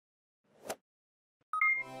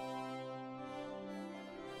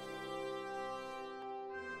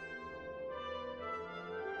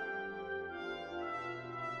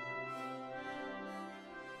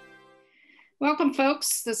Welcome,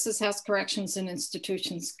 folks. This is House Corrections and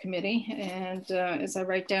Institutions Committee. And as I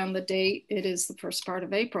write down the date, it is the first part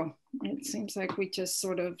of April. It seems like we just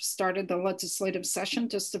sort of started the legislative session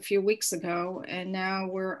just a few weeks ago. And now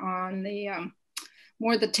we're on the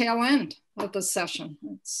more the tail end of the session.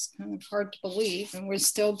 It's kind of hard to believe. And we're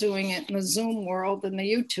still doing it in the Zoom world and the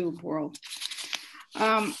YouTube world.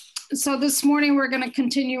 So this morning, we're going to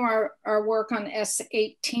continue our work on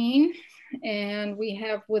S.18. And we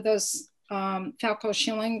have with us Falco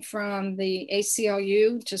Schilling from the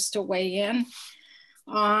ACLU just to weigh in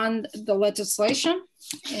on the legislation.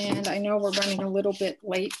 And I know we're running a little bit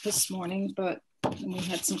late this morning, but we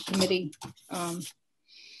had some committee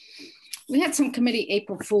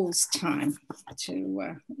April Fool's time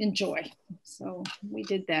to enjoy. So we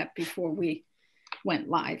did that before we went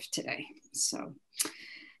live today. So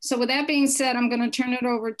with that being said, I'm going to turn it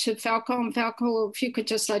over to Falco. And Falco, if you could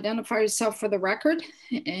just identify yourself for the record,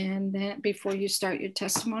 and then before you start your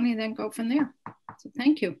testimony, then go from there. So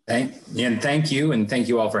thank you. Thank you. And thank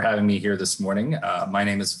you all for having me here this morning. My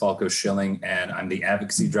name is Falco Schilling, and I'm the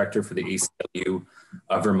Advocacy Director for the ACLU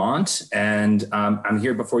of Vermont. And I'm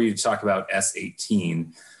here before you to talk about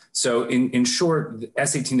S.18. So in short,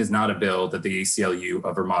 S.18 is not a bill that the ACLU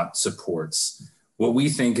of Vermont supports. What we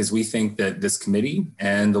think that this committee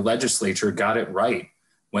and the legislature got it right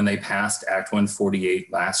when they passed Act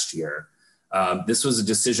 148 last year. This was a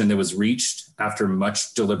decision that was reached after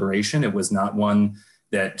much deliberation. It was not one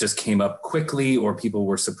that just came up quickly or people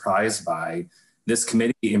were surprised by. This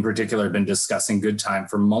committee in particular had been discussing good time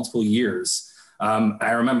for multiple years.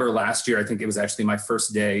 I remember last year, I think it was actually my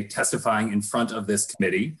first day testifying in front of this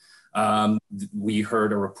committee. We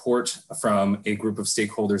heard a report from a group of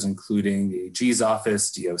stakeholders, including the AG's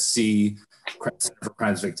office, DOC, Center for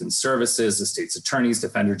Crimes Victim Services, the state's attorneys,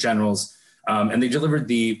 defender generals, and they delivered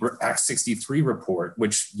the Act 63 report,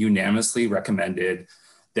 which unanimously recommended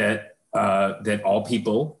that all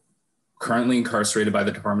people currently incarcerated by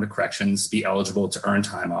the Department of Corrections be eligible to earn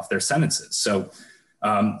time off their sentences. So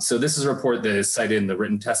this is a report that is cited in the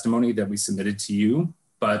written testimony that we submitted to you.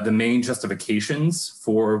 But the main justifications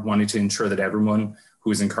for wanting to ensure that everyone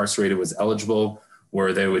who is incarcerated was eligible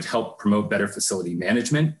were they would help promote better facility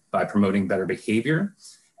management by promoting better behavior,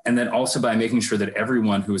 and then also by making sure that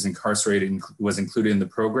everyone who was incarcerated was included in the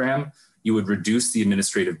program. You would reduce the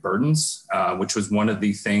administrative burdens, which was one of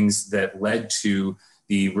the things that led to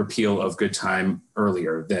the repeal of good time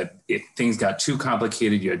earlier, that things got too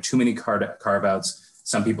complicated. You had too many carve-outs.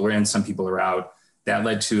 Some people are in, some people are out. That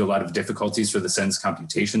led to a lot of difficulties for the sentence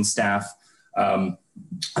computation staff. And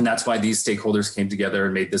that's why these stakeholders came together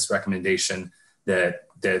and made this recommendation that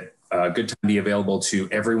good time be available to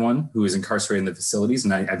everyone who is incarcerated in the facilities.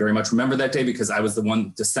 And I very much remember that day because I was the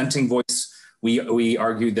one dissenting voice. We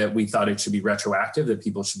argued that we thought it should be retroactive, that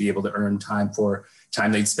people should be able to earn time for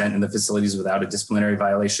time they'd spent in the facilities without a disciplinary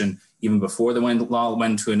violation, even before the law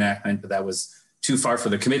went into enactment. But that was too far for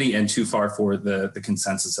the committee and too far for the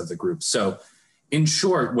consensus of the group. So in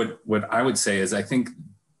short, what I would say is I think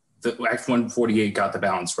that Act 148 got the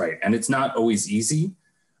balance right. And it's not always easy,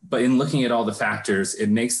 but in looking at all the factors, it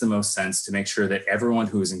makes the most sense to make sure that everyone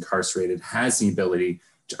who is incarcerated has the ability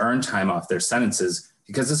to earn time off their sentences,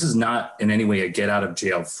 because this is not in any way a get out of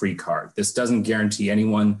jail free card. This doesn't guarantee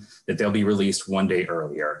anyone that they'll be released one day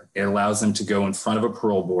earlier. It allows them to go in front of a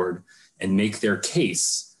parole board and make their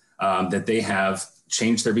case that they have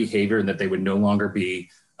changed their behavior and that they would no longer be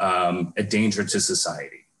a danger to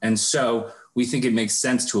society. And so we think it makes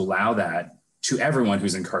sense to allow that to everyone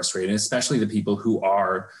who's incarcerated, especially the people who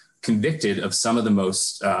are convicted of some of the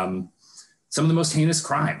most heinous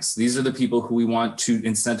crimes. These are the people who we want to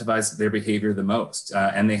incentivize their behavior the most,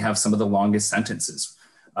 and they have some of the longest sentences.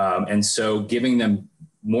 And so giving them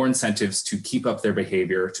more incentives to keep up their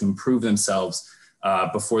behavior, to improve themselves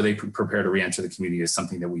before they prepare to reenter the community is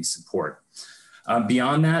something that we support.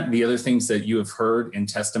 Beyond that, the other things that you have heard in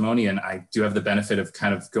testimony, and I do have the benefit of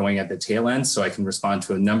kind of going at the tail end, so I can respond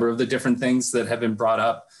to a number of the different things that have been brought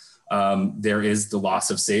up. There is the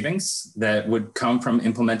loss of savings that would come from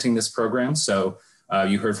implementing this program. So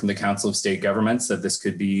you heard from the Council of State Governments that this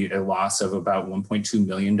could be a loss of about $1.2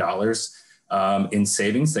 million in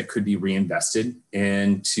savings that could be reinvested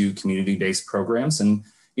into community-based programs. And,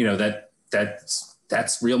 you know,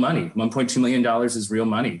 that's real money. $1.2 million is real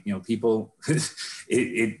money. You know, people,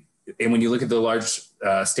 and when you look at the large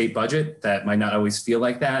state budget, that might not always feel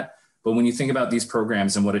like that. But when you think about these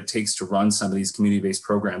programs and what it takes to run some of these community-based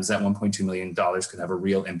programs, that $1.2 million could have a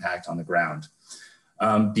real impact on the ground.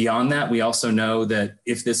 Beyond that, we also know that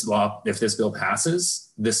if this bill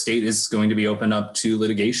passes, the state is going to be opened up to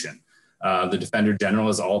litigation. The Defender General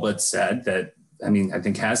has all but said that I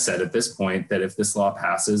think has said at this point that if this law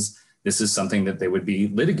passes, this is something that they would be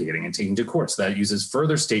litigating and taking to court. So that uses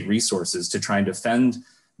further state resources to try and defend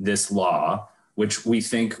this law, which we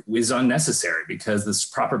think is unnecessary because this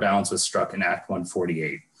proper balance was struck in Act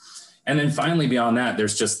 148. And then finally, beyond that,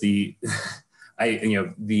 there's just the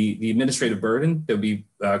administrative burden that would be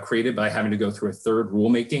created by having to go through a third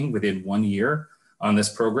rulemaking within 1 year on this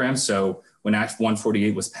program. So when Act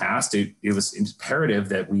 148 was passed, it was imperative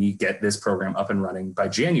that we get this program up and running by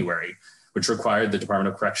January, which required the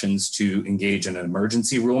Department of Corrections to engage in an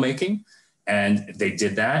emergency rulemaking. And they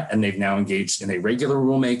did that, and they've now engaged in a regular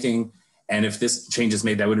rulemaking. And if this change is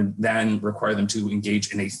made, that would then require them to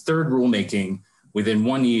engage in a third rulemaking within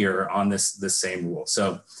 1 year on this same rule.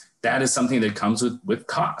 So that is something that comes with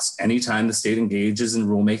cost. Anytime the state engages in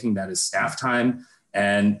rulemaking, that is staff time,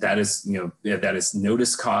 and that is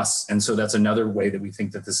notice costs. And so that's another way that we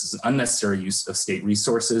think that this is an unnecessary use of state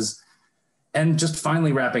resources. And just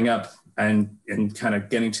finally wrapping up and kind of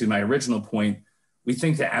getting to my original point, we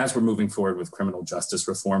think that as we're moving forward with criminal justice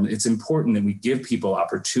reform, it's important that we give people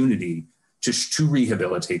opportunity to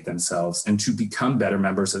rehabilitate themselves and to become better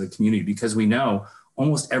members of the community, because we know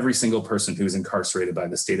almost every single person who is incarcerated by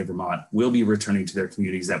the state of Vermont will be returning to their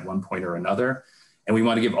communities at one point or another. And we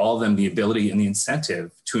want to give all of them the ability and the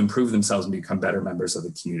incentive to improve themselves and become better members of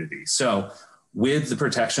the community. So with the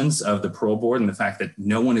protections of the parole board and the fact that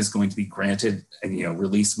no one is going to be granted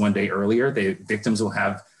release 1 day earlier, the victims will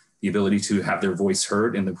have the ability to have their voice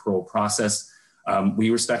heard in the parole process. We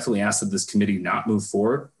respectfully ask that this committee not move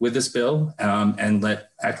forward with this bill and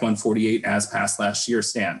let Act 148 as passed last year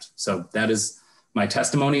stand. So that is my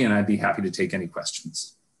testimony, and I'd be happy to take any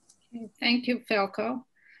questions. Okay, thank you, Falco.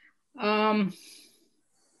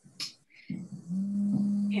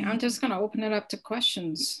 Yeah, I'm just going to open it up to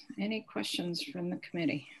questions. Any questions from the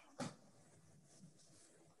committee? I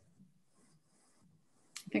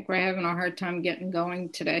think we're having a hard time getting going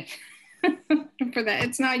today. For that,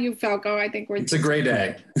 it's not you, Falco. I think it's a great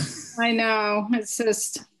day. I know. It's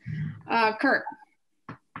just Kurt.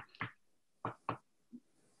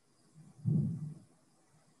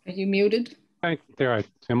 Are you muted? There.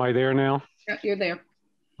 Am I there now? Yeah, you're there.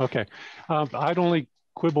 Okay. I'd only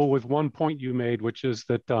quibble with one point you made, which is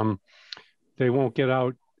that they won't get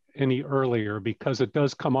out any earlier because it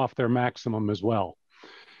does come off their maximum as well.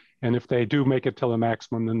 And if they do make it till the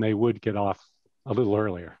maximum, then they would get off a little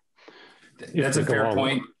earlier. That's a fair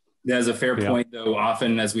point. That's a fair point, though.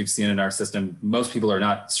 Often, as we've seen in our system, most people are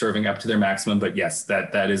not serving up to their maximum. But yes,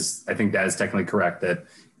 that is, I think that is technically correct, that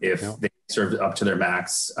if they serve up to their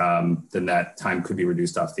max, then that time could be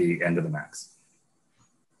reduced off the end of the max.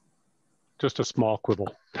 Just a small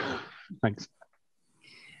quibble. Thanks.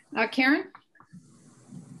 Karen?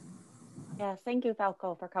 Yes, thank you,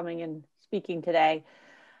 Falco, for coming and speaking today.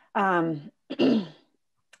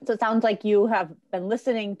 So it sounds like you have been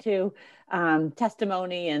listening to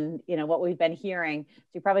testimony and what we've been hearing. So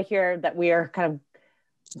you probably hear that we are kind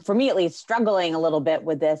of, for me at least, struggling a little bit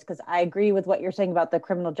with this, because I agree with what you're saying about the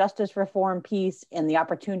criminal justice reform piece and the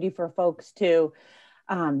opportunity for folks to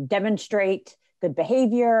demonstrate good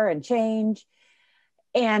behavior and change.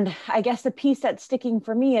 And I guess the piece that's sticking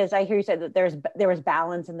for me is I hear you say that there was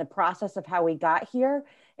balance in the process of how we got here.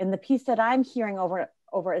 And the piece that I'm hearing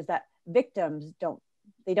over is that victims don't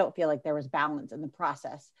feel like there was balance in the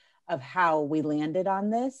process of how we landed on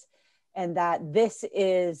this, and that this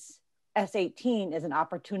is S.18 is an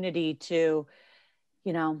opportunity to,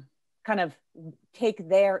 kind of take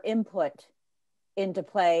their input into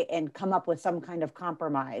play and come up with some kind of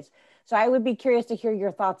compromise. So I would be curious to hear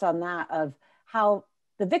your thoughts on that, of how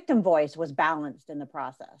the victim voice was balanced in the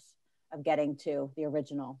process of getting to the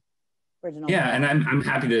original. Yeah, and I'm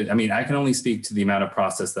happy to, I can only speak to the amount of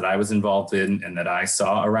process that I was involved in and that I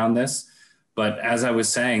saw around this. But as I was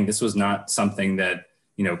saying, this was not something that,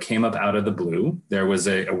 came up out of the blue. There was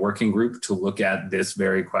a working group to look at this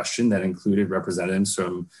very question that included representatives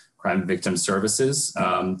from Crime Victim Services.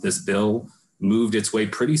 This bill moved its way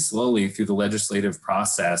pretty slowly through the legislative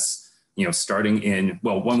process, starting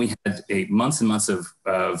when we had months and months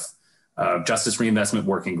of Justice Reinvestment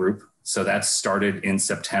Working Group. So that started in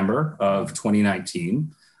September of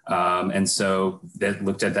 2019. And so that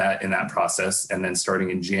looked at that in that process. And then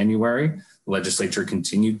starting in January, the legislature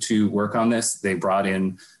continued to work on this. They brought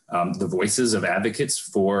in the voices of advocates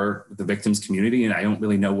for the victims community. And I don't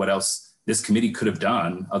really know what else this committee could have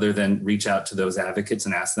done other than reach out to those advocates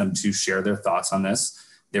and ask them to share their thoughts on this.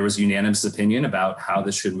 There was unanimous opinion about how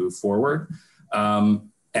this should move forward.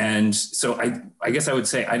 And so I guess I would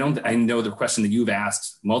say, I know the question that you've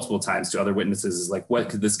asked multiple times to other witnesses is like, what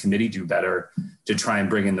could this committee do better to try and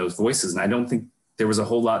bring in those voices? And I don't think there was a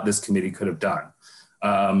whole lot this committee could have done.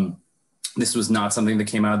 This was not something that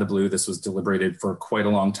came out of the blue. This was deliberated for quite a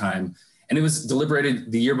long time. And it was deliberated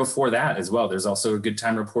the year before that as well. There's also a good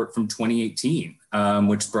time report from 2018,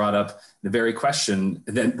 which brought up the very question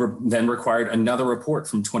that then required another report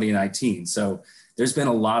from 2019. So there's been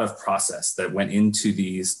a lot of process that went into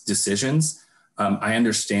these decisions. I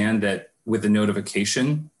understand that with the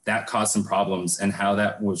notification, that caused some problems, and how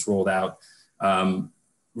that was rolled out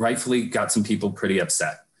rightfully got some people pretty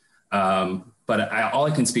upset. But all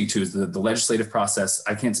I can speak to is the legislative process.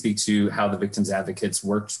 I can't speak to how the victims advocates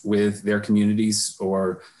worked with their communities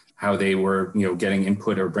or how they were, getting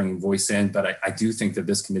input or bringing voice in. But I do think that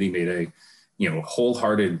this committee made a,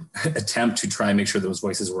 wholehearted attempt to try and make sure those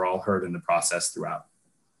voices were all heard in the process throughout.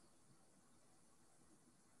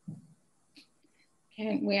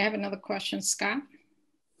 And we have another question, Scott.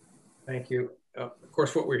 Thank you. Of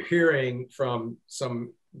course, what we're hearing from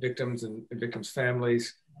some victims and victims'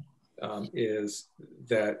 families is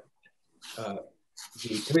that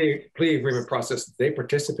the plea agreement process that they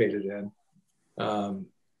participated in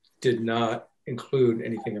did not include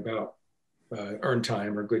anything about earned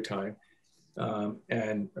time or good time.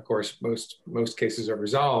 And of course, most cases are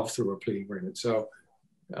resolved through a plea agreement. So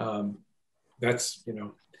that's,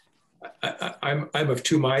 I'm of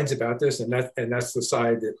two minds about this, and that's the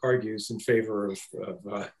side that argues in favor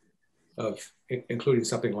of including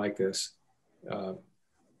something like this.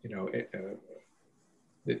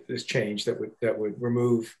 This change that would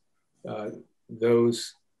remove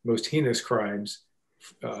those most heinous crimes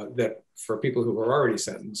that for people who are already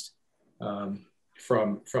sentenced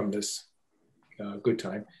from this good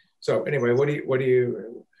time. So anyway, what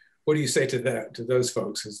do you say to that, to those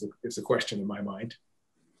folks is the question in my mind.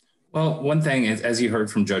 Well, one thing is, as you heard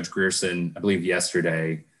from Judge Grierson, I believe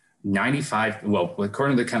yesterday,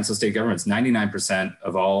 according to the Council of State Governments, 99%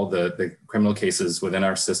 of all the criminal cases within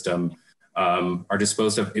our system are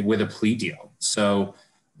disposed of with a plea deal. So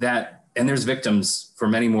and there's victims for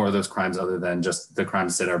many more of those crimes other than just the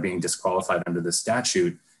crimes that are being disqualified under the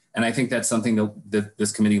statute. And I think that's something that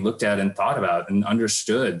this committee looked at and thought about and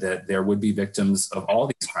understood that there would be victims of all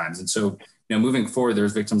these crimes. And so, moving forward,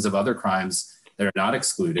 there's victims of other crimes that are not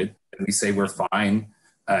excluded. And we say we're fine,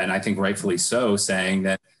 and I think rightfully so, saying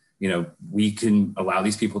that, we can allow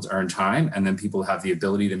these people to earn time, and then people have the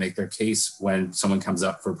ability to make their case when someone comes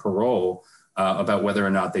up for parole about whether or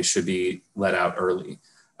not they should be let out early.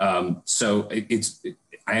 So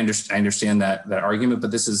I understand that argument,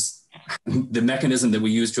 but this is the mechanism that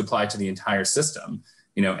we use to apply to the entire system.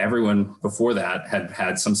 Everyone before that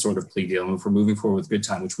had some sort of plea deal, and if we're moving forward with good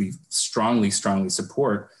time, which we strongly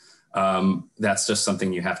support, that's just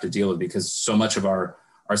something you have to deal with, because so much of our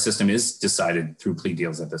system is decided through plea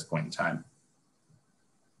deals at this point in time.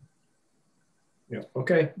 Yeah.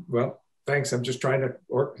 Okay. Well, thanks. I'm just trying to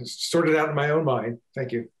sort it out in my own mind.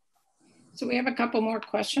 Thank you. So we have a couple more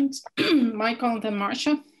questions. Michael and then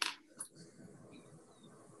Marcia.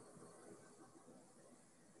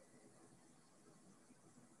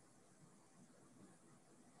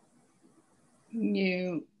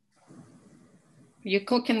 You're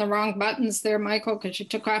clicking the wrong buttons there, Michael, because you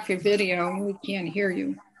took off your video and we can't hear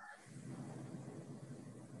you.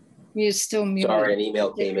 You're still muted. Sorry, an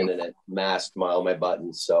email came in and it masked all my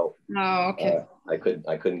buttons, so okay. I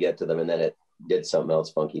couldn't get to them, and then it did something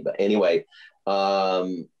else funky. But anyway,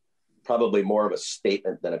 probably more of a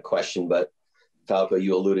statement than a question. But Falco,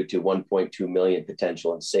 you alluded to 1.2 million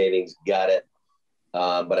potential in savings. Got it.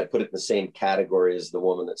 But I put it in the same category as the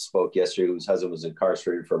woman that spoke yesterday, whose husband was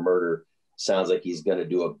incarcerated for murder. Sounds like he's going to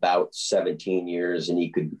do about 17 years, and he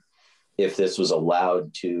could, if this was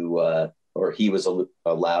allowed to, or he was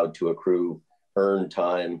allowed to accrue earned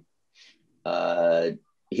time,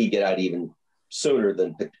 he'd get out even sooner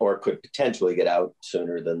than, or could potentially get out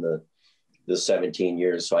sooner than the 17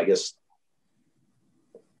 years. So I guess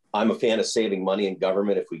I'm a fan of saving money in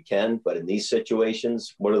government if we can, but in these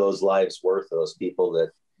situations, what are those lives worth? Those people that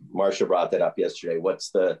Marcia brought that up yesterday. What's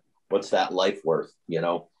that life worth?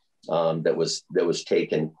 That was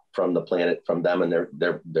taken from the planet, from them, and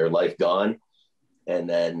their life gone, and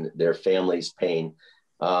then their family's pain.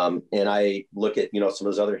 And I look at some of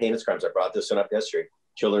those other heinous crimes. I brought this one up yesterday.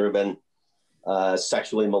 Children who've been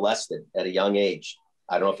sexually molested at a young age.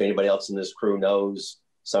 I don't know if anybody else in this crew knows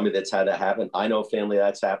somebody that's had that happen. I know a family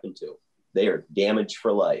that's happened to. They are damaged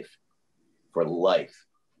for life.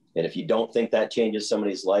 And if you don't think that changes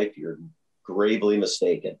somebody's life, you're gravely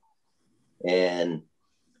mistaken. And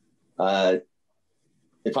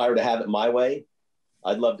if I were to have it my way,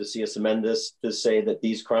 I'd love to see us amend this to say that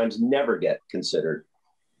these crimes never get considered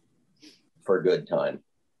for good time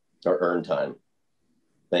or earned time.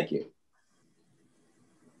 Thank you.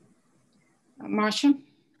 Marcia?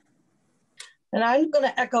 And I'm going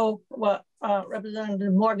to echo what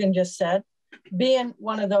Representative Morgan just said. Being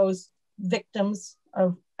one of those victims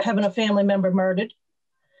of having a family member murdered.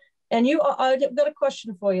 And I've got a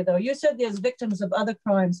question for you, though. You said there's victims of other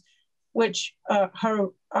crimes which are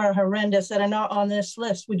horrendous that are not on this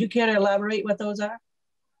list. Would you care to elaborate what those are?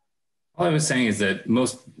 All I was saying is that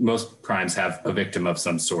most crimes have a victim of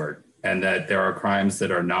some sort, and that there are crimes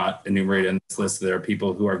that are not enumerated in this list. There are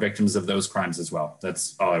people who are victims of those crimes as well.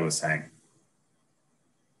 That's all I was saying.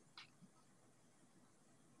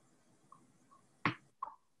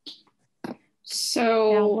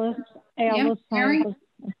 So, Alice, Mary?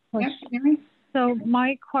 Mary? So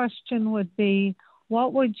my question would be,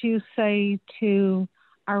 what would you say to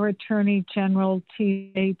our Attorney General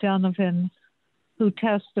T.A. Donovan, who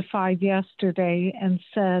testified yesterday and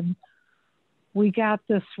said, we got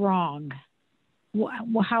this wrong?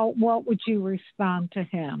 What would you respond to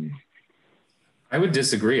him? I would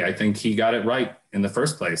disagree. I think he got it right in the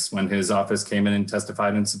first place when his office came in and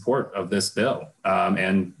testified in support of this bill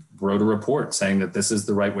and wrote a report saying that this is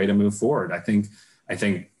the right way to move forward. I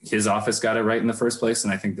think his office got it right in the first place,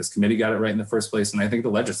 and I think this committee got it right in the first place, and I think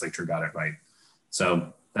the legislature got it right.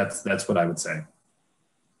 So that's what I would say.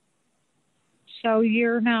 So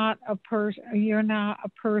you're not a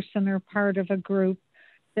person or part of a group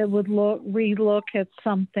that would relook at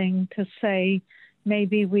something to say,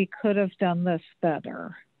 maybe we could have done this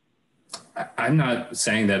better. I'm not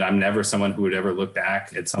saying that I'm never someone who would ever look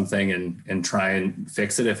back at something and try and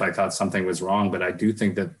fix it if I thought something was wrong, but I do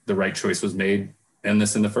think that the right choice was made in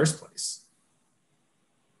this in the first place.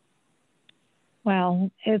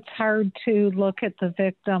 Well, it's hard to look at the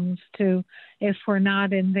victims if we're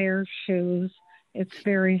not in their shoes. It's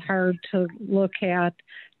very hard to look at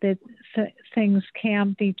that things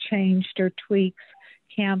can't be changed or tweaks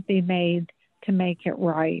can't be made to make it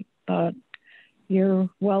right, but you're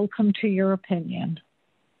welcome to your opinion.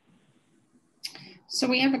 So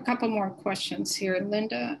we have a couple more questions here,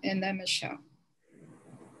 Linda and then Michelle.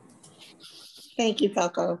 Thank you,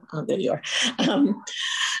 Falco. Oh, there you are.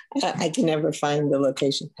 I can never find the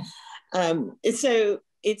location. So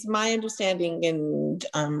it's my understanding, and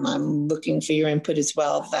I'm looking for your input as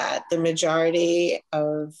well, that the majority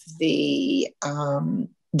of the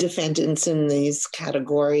defendants in these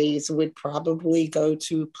categories would probably go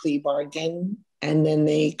to plea bargain, and then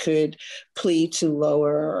they could plead to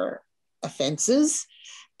lower offenses,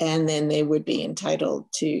 and then they would be entitled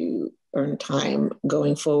to earn time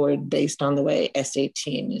going forward based on the way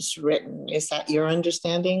S.18 is written. Is that your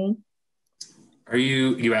understanding? Are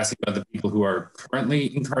you asking about the people who are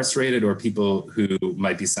currently incarcerated or people who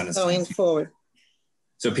might be sentenced? Going forward.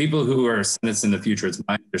 So people who are sentenced in the future, it's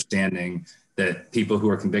my understanding that people who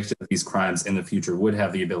are convicted of these crimes in the future would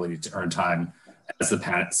have the ability to earn time as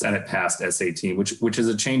the Senate passed S.18, which is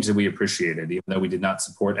a change that we appreciated. Even though we did not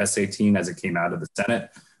support S.18 as it came out of the Senate,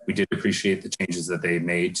 we did appreciate the changes that they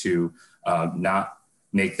made to not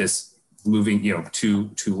make this moving,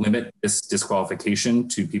 to limit this disqualification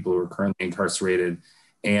to people who are currently incarcerated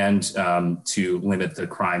and to limit the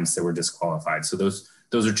crimes that were disqualified. So those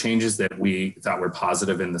are changes that we thought were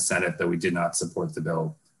positive in the Senate, though we did not support the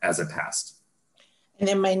bill as it passed. And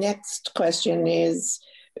then my next question is,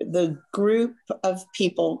 the group of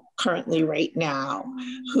people currently right now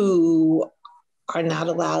who are not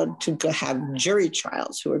allowed to have jury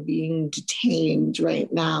trials, who are being detained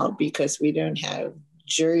right now because we don't have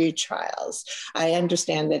jury trials. I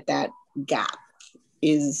understand that gap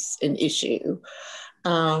is an issue.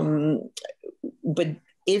 But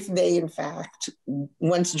if they, in fact,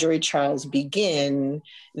 once jury trials begin,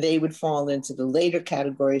 they would fall into the later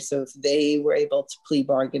category. So if they were able to plea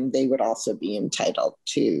bargain, they would also be entitled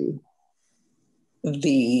to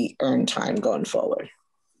the earned time going forward.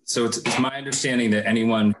 So it's my understanding that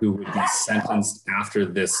anyone who would be sentenced after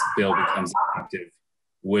this bill becomes effective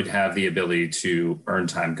would have the ability to earn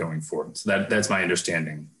time going forward. So that's my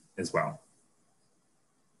understanding as well.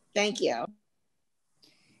 Thank you.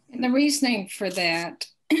 And the reasoning for that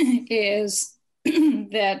is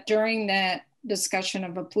that during that discussion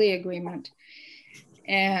of a plea agreement,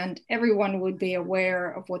 and everyone would be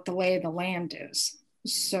aware of what the lay of the land is.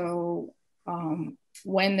 So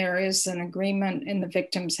when there is an agreement and the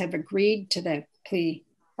victims have agreed to that plea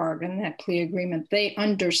bargain, that plea agreement, they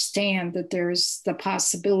understand that there's the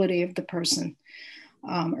possibility of the person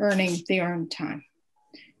earning the earned time.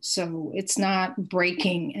 So it's not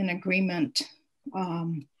breaking an agreement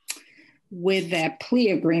with that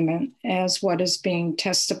plea agreement as what is being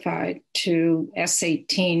testified to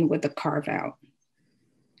S.18 with the carve out.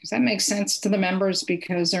 Does that make sense to the members?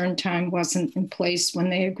 Because earned time wasn't in place when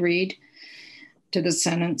they agreed to the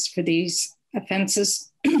sentence for these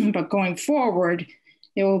offenses, but going forward,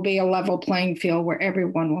 it will be a level playing field where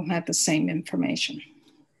everyone will have the same information.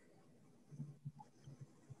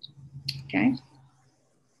 Okay.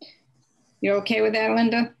 You're okay with that,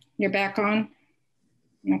 Linda? You're back on?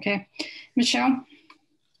 Okay. Michelle?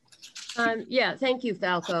 Yeah, thank you,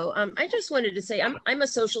 Falco. I just wanted to say I'm a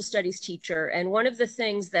social studies teacher, and one of the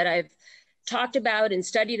things that I've talked about and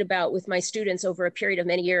studied about with my students over a period of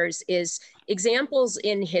many years is examples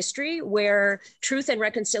in history where truth and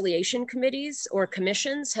reconciliation committees or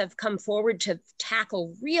commissions have come forward to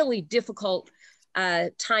tackle really difficult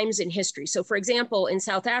times in history. So for example, in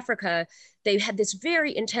South Africa, they had this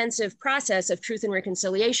very intensive process of truth and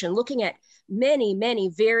reconciliation, looking at many, many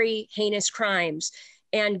very heinous crimes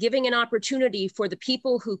and giving an opportunity for the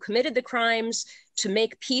people who committed the crimes to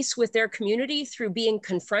make peace with their community through being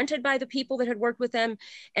confronted by the people that had worked with them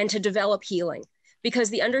and to develop healing. Because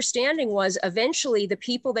the understanding was eventually the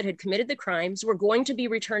people that had committed the crimes were going to be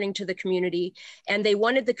returning to the community, and they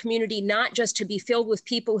wanted the community not just to be filled with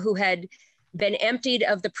people who had been emptied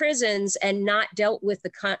of the prisons and not dealt with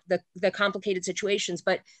the complicated situations,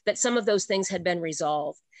 but that some of those things had been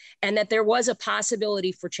resolved and that there was a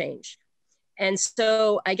possibility for change. And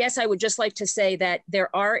so I guess I would just like to say that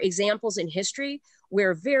there are examples in history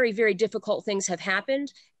where very, very difficult things have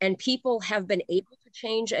happened and people have been able to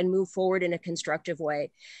change and move forward in a constructive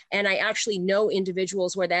way. And I actually know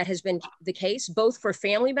individuals where that has been the case, both for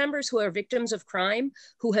family members who are victims of crime,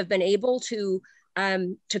 who have been able to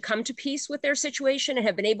come to peace with their situation and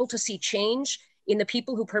have been able to see change in the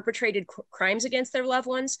people who perpetrated crimes against their loved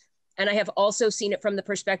ones. And I have also seen it from the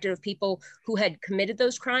perspective of people who had committed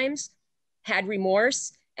those crimes, had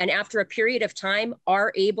remorse, and after a period of time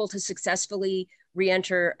are able to successfully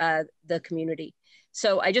re-enter the community.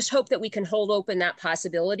 So I just hope that we can hold open that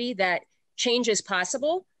possibility that change is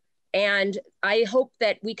possible. And I hope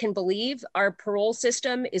that we can believe our parole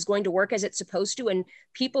system is going to work as it's supposed to, and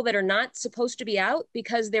people that are not supposed to be out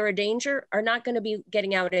because they're a danger are not going to be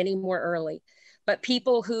getting out any more early. But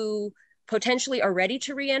people who potentially are ready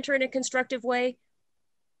to re-enter in a constructive way,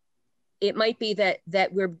 it might be that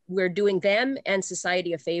we're doing them and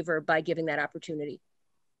society a favor by giving that opportunity.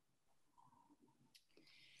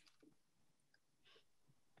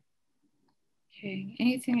 Okay,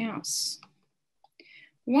 anything else?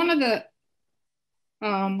 One of the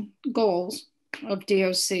goals of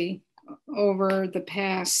DOC over the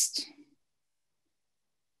past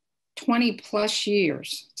 20 plus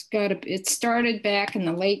years, it started back in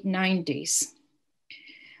the late 90s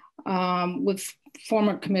with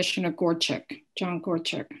former Commissioner Gorchik, John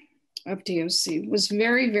Gorchik of DOC, was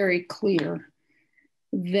very, very clear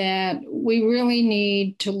that we really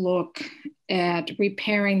need to look at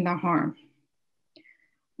repairing the harm.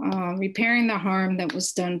 Repairing the harm that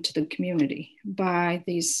was done to the community by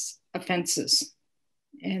these offenses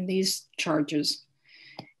and these charges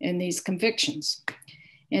and these convictions.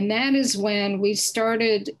 And that is when we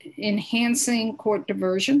started enhancing court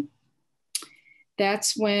diversion.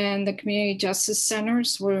 That's when the community justice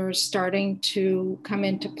centers were starting to come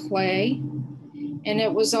into play. And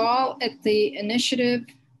it was all at the initiative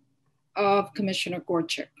of Commissioner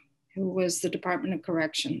Gorchik, who was the Department of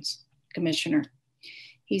Corrections commissioner.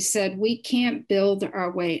 He said, we can't build our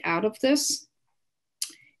way out of this.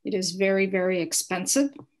 It is very, very expensive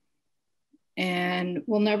and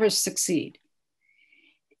we'll never succeed.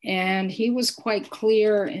 And he was quite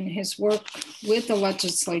clear in his work with the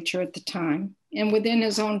legislature at the time and within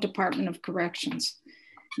his own Department of Corrections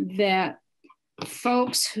that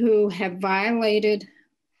folks who have violated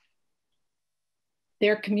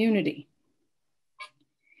their community,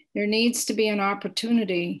 there needs to be an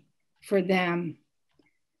opportunity for them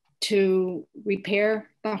to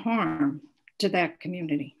repair the harm to that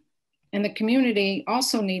community. And the community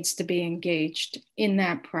also needs to be engaged in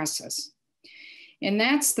that process. And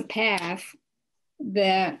that's the path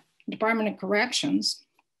that Department of Corrections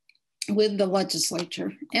with the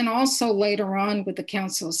legislature and also later on with the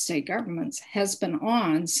Council of State Governments has been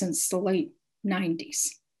on since the late 90s.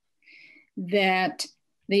 That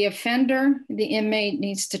the offender, the inmate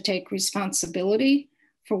needs to take responsibility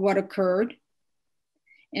for what occurred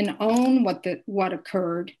and own what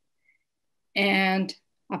occurred and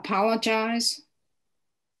apologize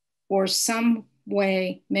or some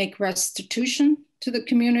way make restitution to the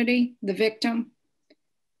community, the victim,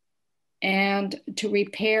 and to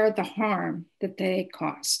repair the harm that they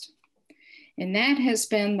caused. And that has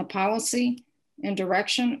been the policy and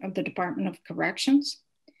direction of the Department of Corrections,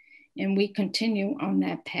 and we continue on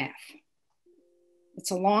that path.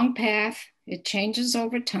 It's a long path, it changes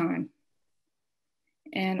over time.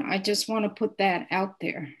 And I just want to put that out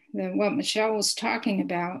there, that what Michelle was talking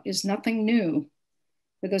about is nothing new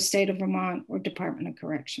for the state of Vermont or Department of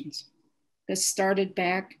Corrections. This started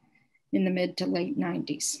back in the mid to late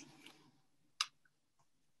 90s.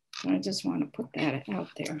 So I just want to put that out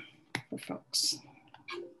there for folks.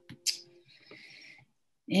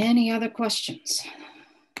 Any other questions?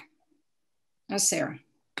 Sarah.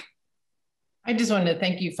 I just wanted to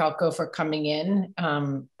thank you, Falco, for coming in.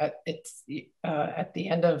 It's at the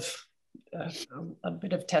end of a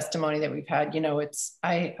bit of testimony that we've had. You know,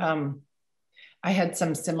 I had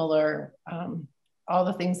some similar. All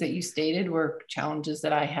the things that you stated were challenges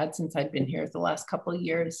that I had since I'd been here the last couple of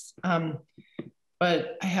years.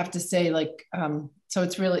 But I have to say, like, so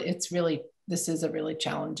it's really this is a really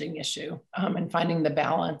challenging issue, and finding the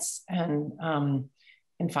balance and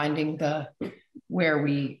finding where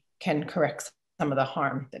we can correct some of the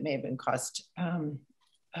harm that may have been caused.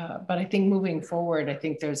 But I think moving forward, I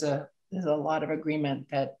think there's a lot of agreement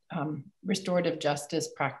that restorative justice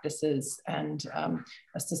practices and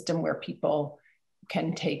a system where people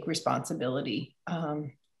can take responsibility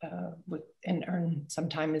and earn some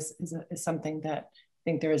time is something that I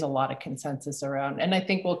think there is a lot of consensus around. And I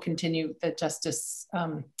think we'll continue the justice.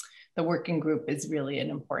 The working group is really an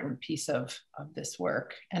important piece of this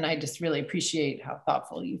work. And I just really appreciate how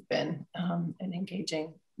thoughtful you've been in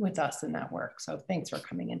engaging with us in that work. So thanks for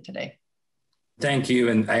coming in today. Thank you.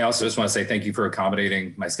 And I also just want to say thank you for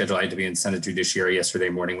accommodating my schedule. I had to be in Senate Judiciary yesterday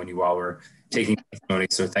morning when you all were taking testimony.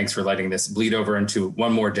 So thanks for letting this bleed over into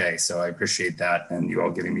one more day. So I appreciate that and you all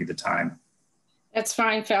giving me the time. That's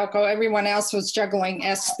fine, Falco. Everyone else was juggling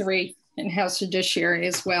S3 in House Judiciary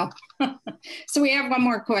as well. So we have one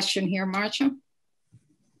more question here, Marcia.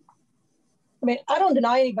 I mean, I don't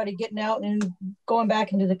deny anybody getting out and going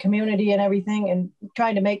back into the community and everything and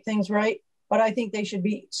trying to make things right, but I think they should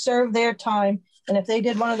be served their time. And if they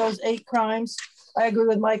did one of those 8 crimes, I agree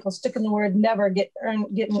with Michael, sticking the word never,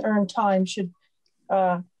 getting earned time should,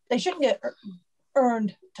 they shouldn't get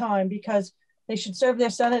earned time because they should serve their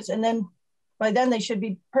sentence, and then by then they should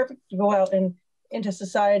be perfect to go out and into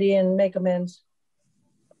society and make amends.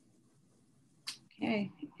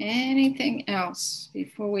 Okay, anything else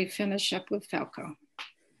before we finish up with Falco?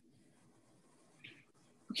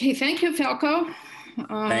 Okay, thank you, Falco.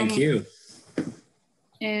 Thank you.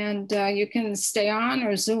 And you can stay on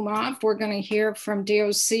or Zoom off. We're going to hear from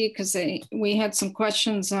DOC because we had some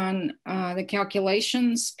questions on the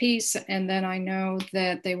calculations piece. And then I know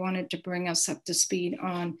that they wanted to bring us up to speed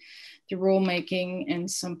on the rulemaking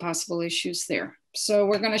and some possible issues there. So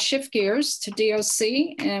we're going to shift gears to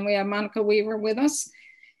DOC, and we have Monica Weaver with us.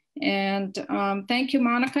 And thank you,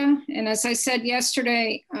 Monica. And as I said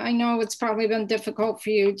yesterday, I know it's probably been difficult for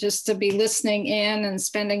you just to be listening in and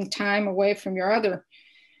spending time away from your other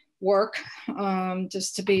work,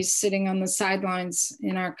 just to be sitting on the sidelines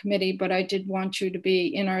in our committee, but I did want you to be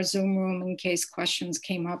in our Zoom room in case questions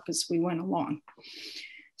came up as we went along.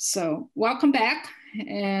 So welcome back,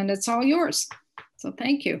 and it's all yours. So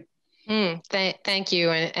thank you. Thank you,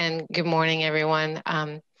 and good morning, everyone.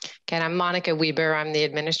 Again, I'm Monica Weber. I'm the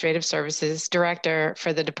Administrative Services Director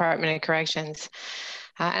for the Department of Corrections.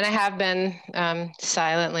 And I have been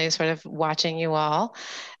silently sort of watching you all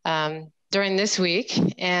during this week.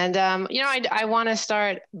 And, you know, I want to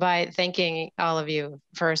start by thanking all of you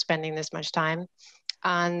for spending this much time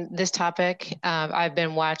on this topic. I've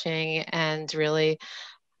been watching and really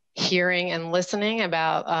hearing and listening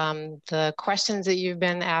about the questions that you've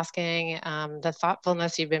been asking, the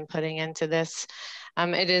thoughtfulness you've been putting into this.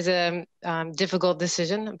 It is a difficult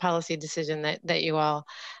decision, a policy decision that you all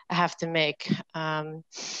have to make. So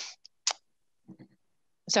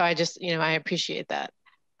I just, you know, I appreciate that.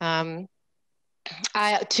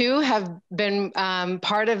 I too have been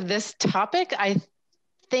part of this topic, I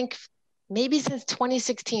think maybe since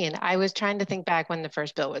 2016. I was trying to think back when the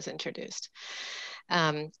first bill was introduced.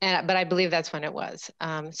 But I believe that's when it was.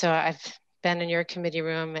 So I've been in your committee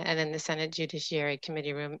room and in the Senate Judiciary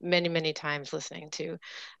Committee room many, many times listening to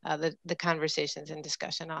the conversations and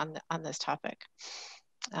discussion on this topic.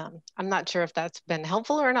 I'm not sure if that's been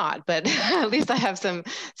helpful or not, but at least I have some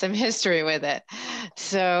history with it.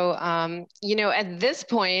 So, you know, at this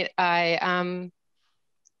point, I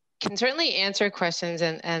can certainly answer questions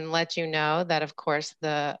and let you know that, of course,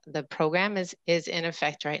 the program is in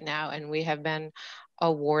effect right now, and we have been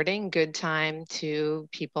awarding good time to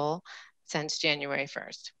people since January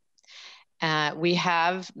 1st. We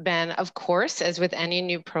have been, of course, as with any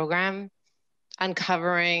new program,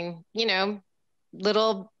 uncovering, you know,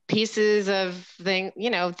 little pieces of things, you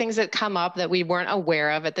know, things that come up that we weren't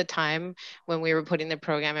aware of at the time when we were putting the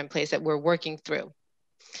program in place that we're working through.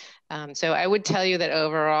 So I would tell you that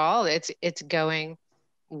overall it's going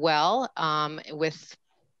well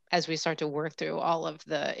as we start to work through all of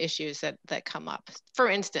the issues that come up. For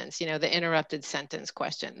instance, the interrupted sentence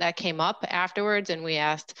question that came up afterwards, and we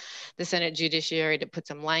asked the Senate Judiciary to put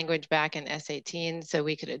some language back in S.18 so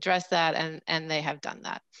we could address that, and they have done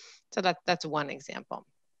that. So that's one example.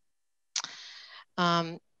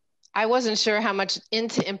 I wasn't sure how much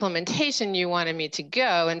into implementation you wanted me to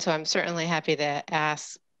go, and so I'm certainly happy to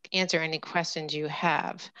answer any questions you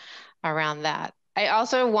have around that. I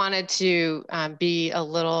also wanted to be a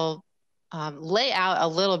little, lay out a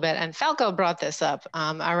little bit, and Falco brought this up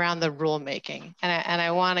around the rulemaking. And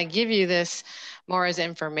I want to give you this more as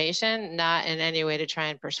information, not in any way to try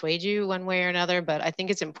and persuade you one way or another, but I think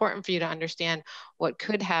it's important for you to understand what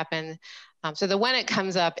could happen so that when it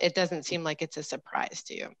comes up, it doesn't seem like it's a surprise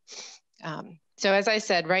to you. So as I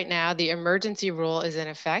said, right now, the emergency rule is in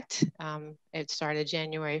effect. It started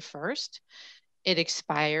January 1st. It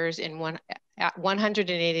expires in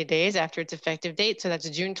 180 days after its effective date, so that's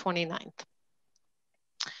June 29th.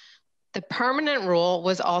 The permanent rule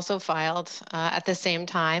was also filed at the same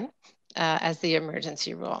time as the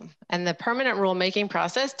emergency rule. And the permanent rulemaking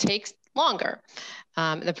process takes longer.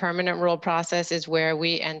 The permanent rule process is where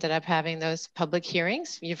we ended up having those public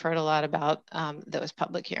hearings. You've heard a lot about those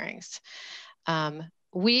public hearings.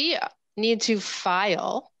 We need to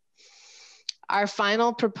file our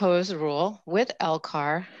final proposed rule with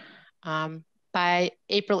LCAR by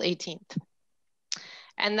April 18th.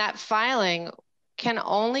 And that filing can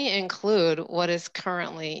only include what is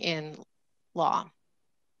currently in law,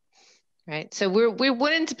 right? So we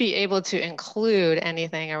wouldn't be able to include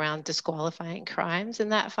anything around disqualifying crimes in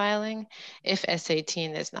that filing if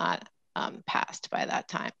S.18 is not passed by that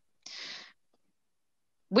time,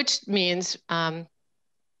 which means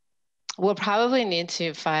we'll probably need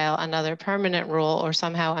to file another permanent rule or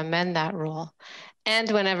somehow amend that rule.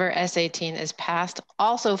 And whenever S.18 is passed,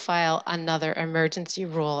 also file another emergency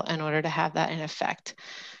rule in order to have that in effect.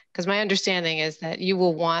 Because my understanding is that you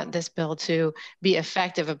will want this bill to be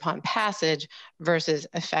effective upon passage versus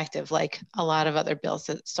effective like a lot of other bills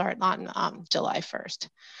that start on July 1st.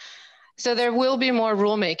 So there will be more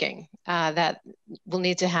rulemaking that will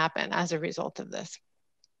need to happen as a result of this.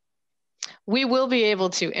 We will be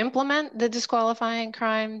able to implement the disqualifying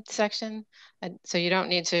crime section, so you don't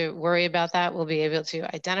need to worry about that. We'll be able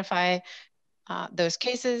to identify those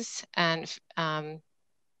cases and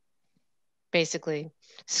basically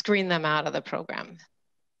screen them out of the program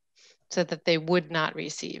so that they would not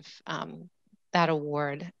receive that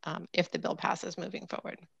award if the bill passes moving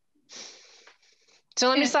forward. So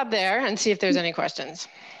let me stop there and see if there's any questions.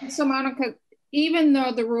 So Monica, even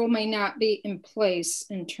though the rule may not be in place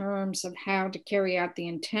in terms of how to carry out the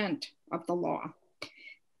intent of the law,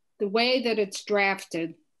 the way that it's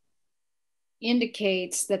drafted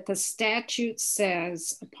indicates that the statute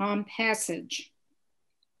says upon passage,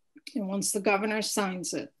 and once the governor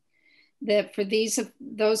signs it, that for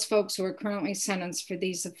those folks who are currently sentenced for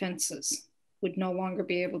these offenses would no longer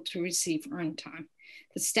be able to receive earned time.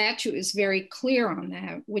 The statute is very clear on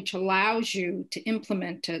that, which allows you to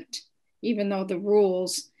implement it even though the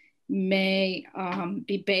rules may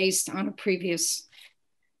be based on a previous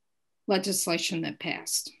legislation that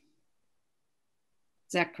passed.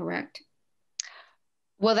 Is that correct?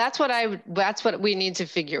 Well, that's what we need to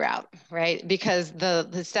figure out, right? Because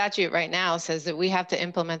the statute right now says that we have to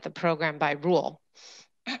implement the program by rule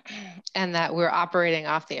and that we're operating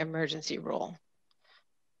off the emergency rule.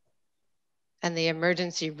 And the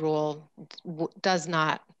emergency rule does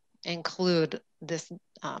not include this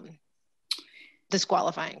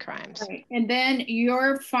disqualifying crimes. Right. And then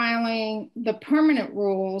you're filing the permanent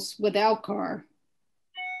rules with LCAR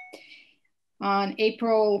on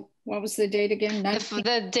April, what was the date again?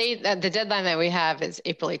 The date, the deadline that we have is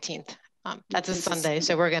April 18th. That's a Sunday,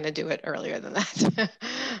 so we're going to do it earlier than that.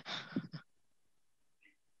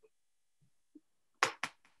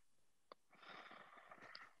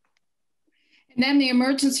 And then the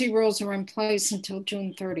emergency rules are in place until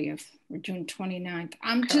June 30th or June 29th.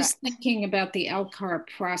 I'm Correct. Just thinking about the LCAR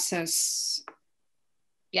process.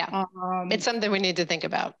 Yeah, it's something we need to think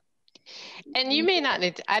about. And you may not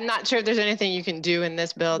need to, I'm not sure if there's anything you can do in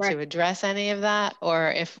this bill to address any of that,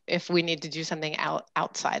 or if we need to do something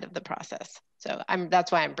outside of the process. So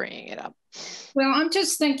that's why I'm bringing it up. Well, I'm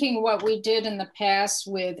just thinking what we did in the past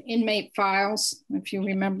with inmate files, if you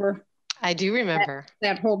remember. I do remember.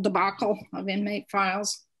 That whole debacle of inmate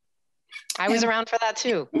files. I was around for that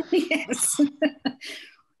too. Yes.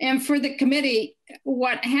 And for the committee,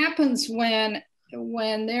 what happens when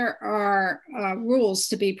there are rules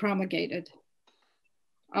to be promulgated,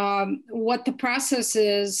 what the process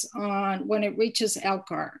is on when it reaches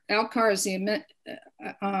ALCAR. ALCAR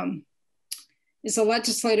is a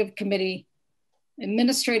legislative committee,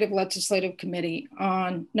 administrative legislative committee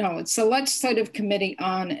on, no, it's a legislative committee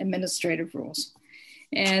on administrative rules.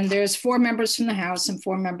 And there's 4 members from the House and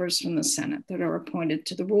 4 members from the Senate that are appointed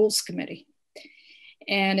to the Rules Committee.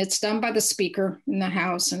 And it's done by the Speaker in the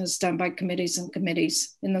House, and it's done by committees and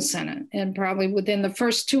committees in the Senate. And probably within the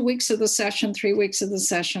first 2 weeks of the session, 3 weeks of the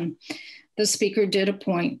session, the Speaker did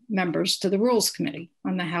appoint members to the Rules Committee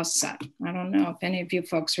on the House side. I don't know if any of you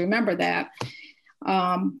folks remember that,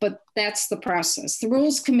 but that's the process. The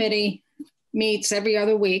Rules Committee meets every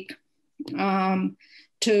other week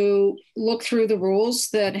to look through the rules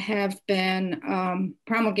that have been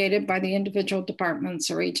promulgated by the individual departments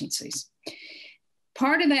or agencies.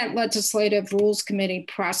 Part of that legislative rules committee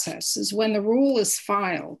process is when the rule is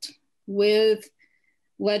filed with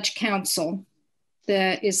Leg Counsel,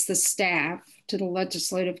 that is the staff to the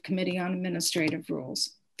Legislative Committee on Administrative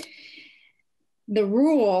Rules. The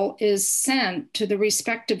rule is sent to the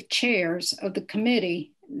respective chairs of the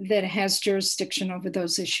committee that has jurisdiction over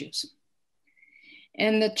those issues.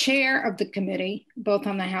 And the chair of the committee, both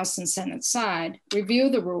on the House and Senate side, review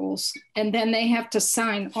the rules, and then they have to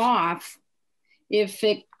sign off if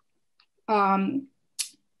it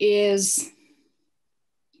is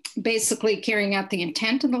basically carrying out the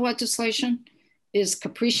intent of the legislation, is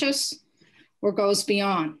capricious, or goes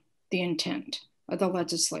beyond the intent of the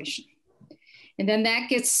legislation. And then that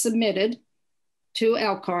gets submitted to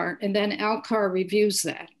ALCAR, and then ALCAR reviews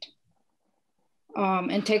that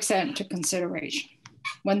and takes that into consideration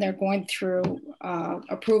when they're going through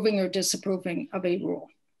approving or disapproving of a rule.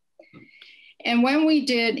 And when we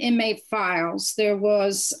did inmate files, there were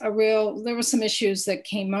some issues that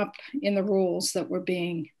came up in the rules that were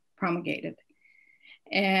being promulgated.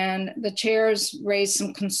 And the chairs raised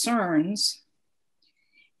some concerns.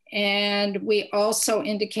 And we also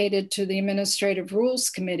indicated to the Administrative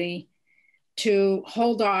Rules Committee to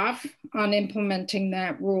hold off on implementing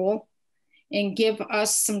that rule and give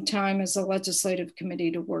us some time as a legislative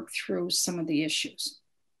committee to work through some of the issues.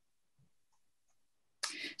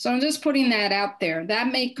 So I'm just putting that out there.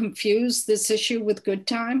 That may confuse this issue with good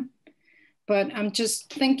time, but I'm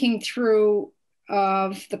just thinking through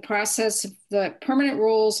of the process. The permanent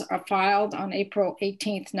rules are filed on April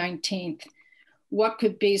 18th, 19th. What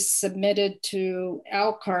could be submitted to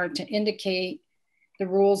ALCAR to indicate the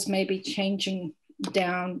rules may be changing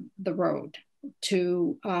down the road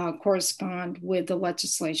to correspond with the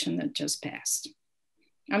legislation that just passed.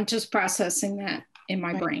 I'm just processing that in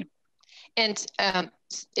my brain. And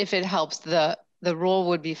if it helps, the rule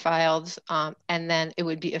would be filed and then it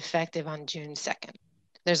would be effective on June 2nd.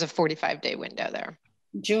 There's a 45-day window there.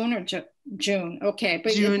 June or June? Okay.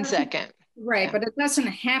 But June 2nd. Right, yeah. But it doesn't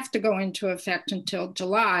have to go into effect until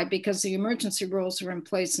July because the emergency rules are in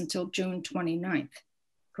place until June 29th,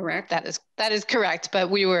 correct? That is correct, but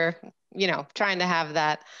we were, trying to have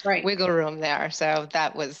that wiggle room there. So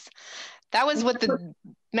that was what the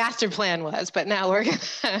master plan was, but now we're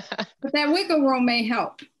But that wiggle room may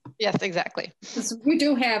help. Yes, exactly. Because we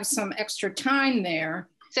do have some extra time there.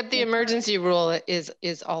 Except the emergency rule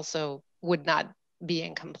is also would not be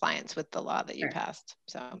in compliance with the law that you passed.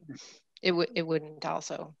 So it wouldn't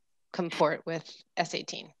also comport with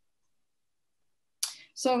S.18.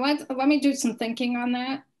 So let me do some thinking on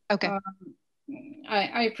that. Okay.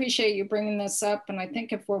 I appreciate you bringing this up, and I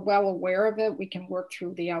think if we're well aware of it, we can work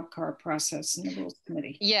through the ALCAR process in the Rules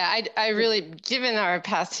Committee. Yeah, I really, given our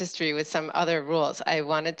past history with some other rules, I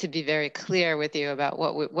wanted to be very clear with you about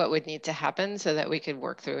what would need to happen so that we could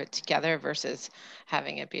work through it together versus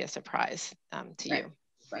having it be a surprise to you.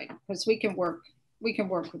 Right, because we can work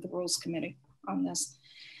with the Rules Committee on this.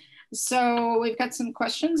 So we've got some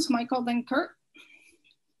questions, Michael, then Kurt.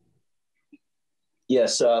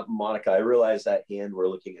 Yes, Monica, I realize that hand we're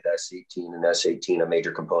looking at S.18, and S.18, a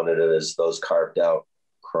major component of it is those carved out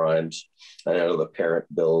crimes. I know the Parent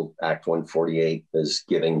Bill Act 148 is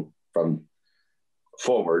giving from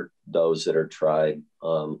forward those that are tried,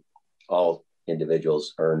 all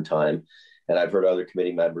individuals earn time. And I've heard other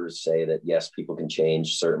committee members say that, yes, people can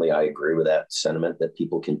change. Certainly, I agree with that sentiment that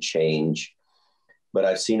people can change. But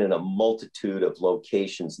I've seen in a multitude of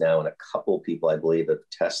locations now, and a couple of people, I believe, have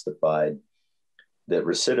testified that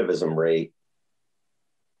recidivism rate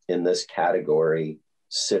in this category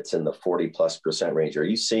sits in the 40+% range. Are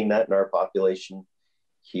you seeing that in our population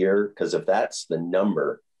here? Because if that's the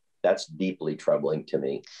number, that's deeply troubling to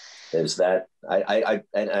me. Is that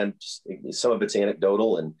and some of it's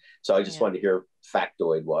anecdotal, and so I just wanted to hear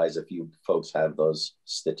factoid wise if you folks have those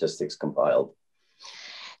statistics compiled.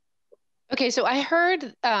 Okay, so I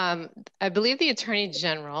heard, I believe the Attorney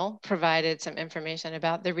General provided some information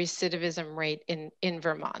about the recidivism rate in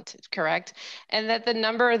Vermont, correct? And that the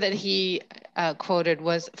number that he quoted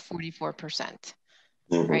was 44%,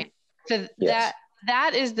 right? So Yes.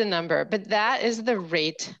 that is the number, but that is the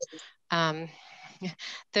rate.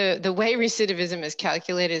 The way recidivism is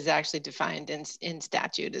calculated is actually defined in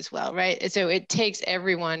statute as well, right? So it takes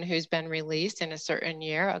everyone who's been released in a certain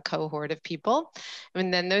year, a cohort of people,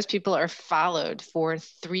 and then those people are followed for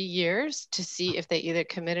 3 years to see if they either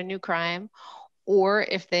commit a new crime or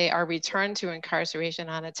if they are returned to incarceration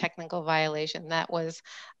on a technical violation that was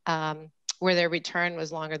where their return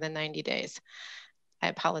was longer than 90 days. I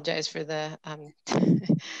apologize for the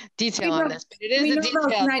detail on this, but it is a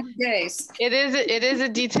detailed 90 days. It is a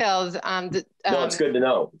detailed. No, it's good to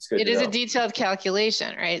know. It's good. It is a detailed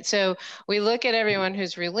calculation, right? So we look at everyone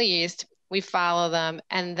who's released, we follow them,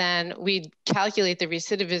 and then we calculate the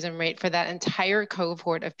recidivism rate for that entire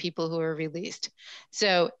cohort of people who are released.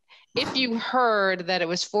 So if you heard that it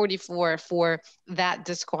was 44 for that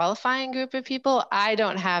disqualifying group of people, I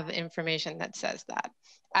don't have information that says that.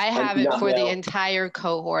 I have it for the entire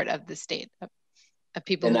cohort of the state of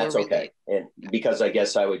people who are released. And that's okay. And because I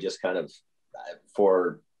guess I would just kind of,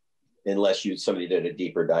 unless somebody did a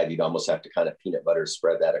deeper dive, you'd almost have to kind of peanut butter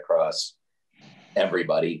spread that across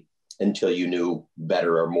everybody until you knew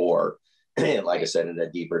better or more. Like I said, in a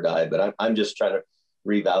deeper dive, but I'm just trying to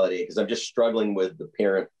revalidate because I'm just struggling with the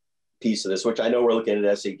parent piece of this, which I know we're looking at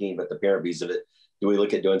S.18, but the parent piece of it, do we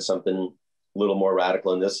look at doing something a little more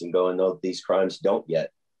radical in this and going, no, these crimes don't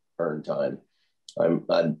get earned time? I'm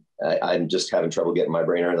just having trouble getting my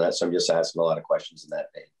brain around that. So I'm just asking a lot of questions in that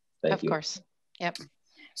vein. Thank you. Of course. Yep.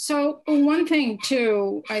 So one thing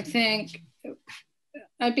too, I think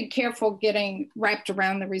I'd be careful getting wrapped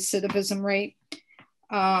around the recidivism rate.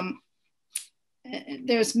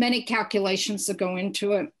 There's many calculations that go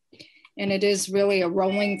into it. And it is really a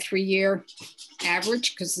rolling 3-year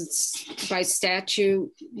average because it's by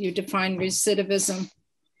statute, you define recidivism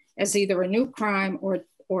as either a new crime or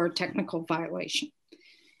a technical violation.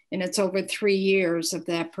 And it's over 3 years of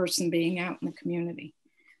that person being out in the community.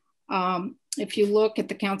 If you look at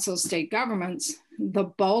the Council of State Governments, the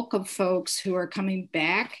bulk of folks who are coming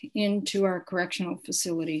back into our correctional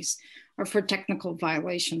facilities are for technical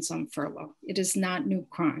violations on furlough. It is not new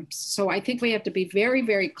crimes. So I think we have to be very,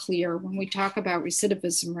 very clear when we talk about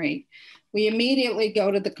recidivism rate. We immediately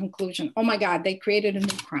go to the conclusion, oh my God, they created a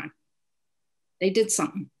new crime. They did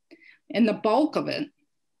something. And the bulk of it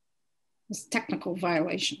is technical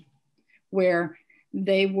violation, where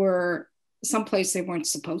they were someplace they weren't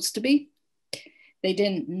supposed to be. They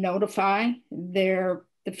didn't notify the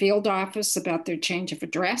field office about their change of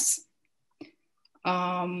address.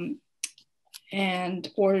 Or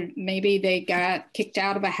maybe they got kicked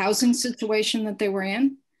out of a housing situation that they were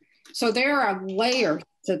in. So there are layers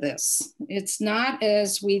to this. It's not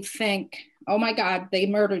as we think, oh my God, they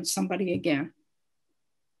murdered somebody again.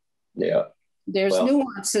 Yeah. There's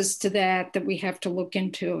nuances to that we have to look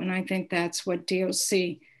into. And I think that's what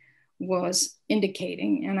DOC was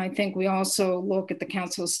indicating. And I think we also look at the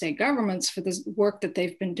Council of State Governments for the work that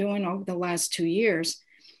they've been doing over the last 2 years.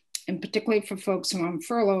 And particularly for folks who are on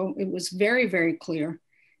furlough, it was very, very clear.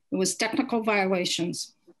 It was technical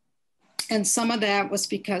violations. And some of that was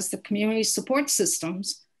because the community support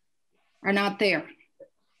systems are not there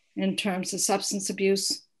in terms of substance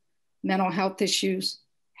abuse, mental health issues,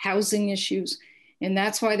 housing issues. And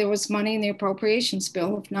that's why there was money in the appropriations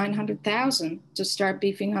bill of $900,000 to start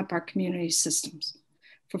beefing up our community systems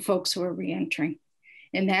for folks who are reentering.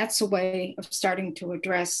 And that's a way of starting to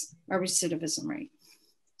address our recidivism rate.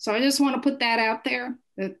 So I just want to put that out there,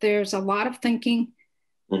 that there's a lot of thinking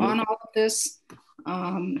on all of this.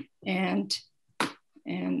 And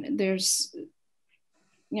there's,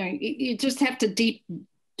 you just have to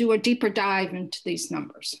do a deeper dive into these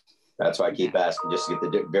numbers. That's why I keep asking, just to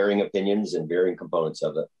get the varying opinions and varying components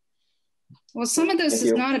of it. Well, some of this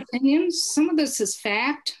is not opinions. Some of this is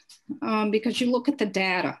fact, because you look at the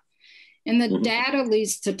data. And the data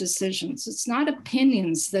leads to decisions. It's not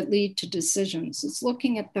opinions that lead to decisions. It's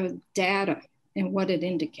looking at the data and what it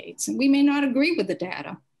indicates. And we may not agree with the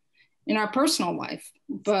data in our personal life,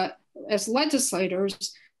 but as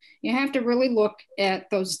legislators, you have to really look at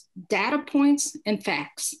those data points and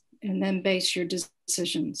facts and then base your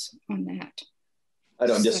decisions on that. I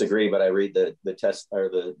don't disagree, but I read the test or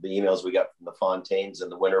the emails we got from the Fontaines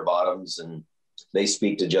and the Winterbottoms, and they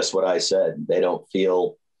speak to just what I said. They don't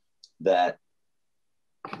feel that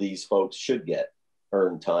these folks should get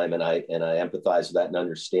earned time, and I empathize with that and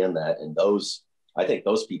understand that. And I think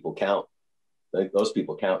those people count. I think those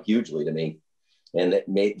people count hugely to me. And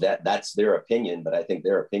that's their opinion, but I think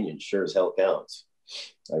their opinion sure as hell counts.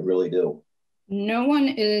 I really do. No one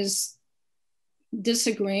is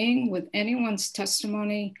disagreeing with anyone's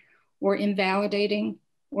testimony or invalidating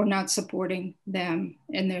or not supporting them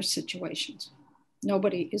in their situations.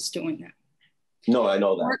 Nobody is doing that. No, I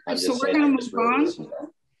know that. So we're going to move on.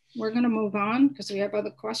 We're going to move on because we have other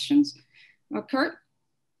questions. Kurt?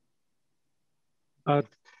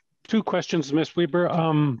 Two questions, Ms. Weber.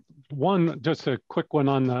 One, just a quick one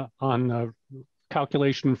on the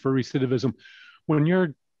calculation for recidivism. When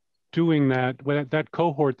you're doing that, that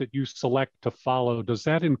cohort that you select to follow, does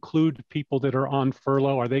that include people that are on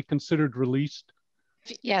furlough? Are they considered released?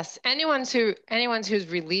 Yes, anyone who's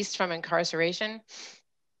released from incarceration.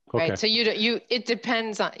 Okay. Right. So it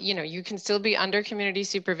depends on, you can still be under community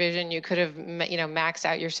supervision. You could have, maxed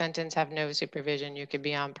out your sentence, have no supervision. You could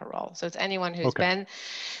be on parole. So it's anyone who's been,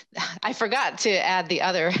 I forgot to add the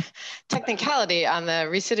other technicality on the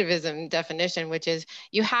recidivism definition, which is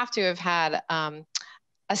you have to have had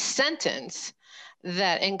a sentence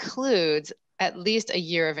that includes at least a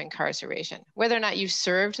year of incarceration. Whether or not you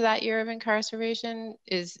served that year of incarceration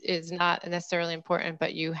is not necessarily important,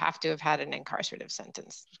 but you have to have had an incarcerative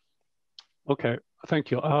sentence. Okay, thank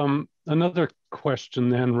you. Another question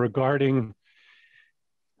then regarding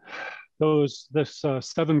this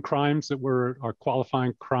 7 crimes that are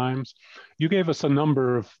qualifying crimes. You gave us a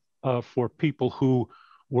number of for people who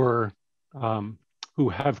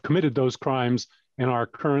have committed those crimes and are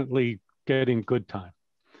currently getting good time.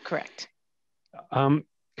 Correct.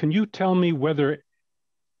 Can you tell me whether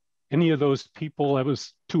any of those people, that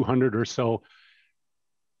was 200 or so,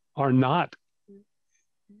 were not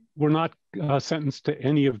sentenced to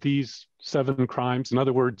any of these 7 crimes? In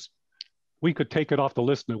other words, we could take it off the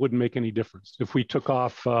list and it wouldn't make any difference. If we took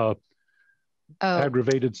off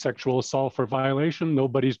aggravated sexual assault for violation,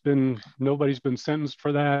 nobody's been sentenced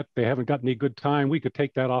for that. They haven't got any good time. We could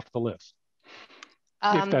take that off the list,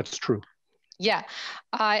 if that's true. Yeah,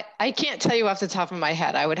 I can't tell you off the top of my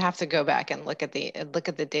head. I would have to go back and look at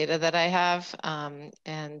the data that I have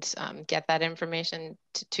and get that information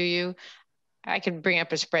to you. I can bring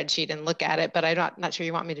up a spreadsheet and look at it, but I'm not sure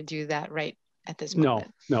you want me to do that right at this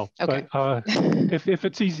moment. No. Okay. But if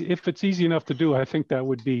it's easy enough to do, I think that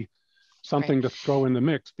would be something to throw in the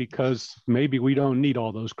mix, because maybe we don't need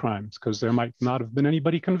all those crimes because there might not have been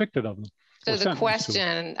anybody convicted of them. So the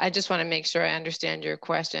question, I just want to make sure I understand your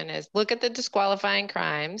question, is look at the disqualifying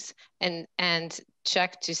crimes and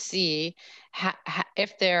check to see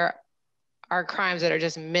if there are crimes that are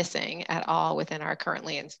just missing at all within our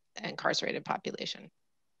currently incarcerated population.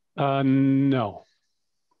 No.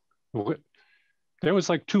 There was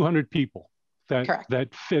like 200 people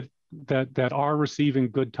that are receiving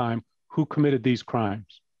good time who committed these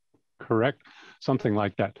crimes, correct? Something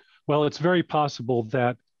like that. Well, it's very possible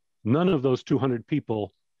that none of those 200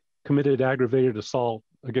 people committed aggravated assault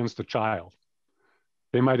against a child.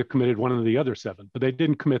 They might have committed one of the other 7, but they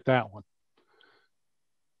didn't commit that one.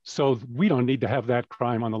 So we don't need to have that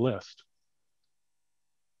crime on the list.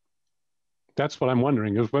 That's what I'm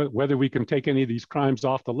wondering, is whether we can take any of these crimes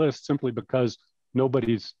off the list simply because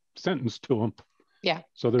nobody's sentenced to them. Yeah.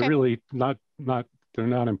 So they're really they're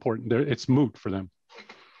not important. It's moot for them.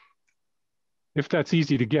 If that's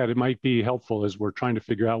easy to get, it might be helpful as we're trying to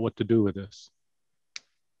figure out what to do with this.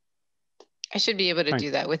 I should be able to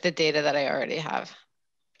do that with the data that I already have.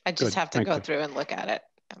 I just have to go through and look at it.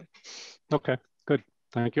 Okay, good.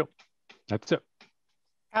 Thank you. That's it.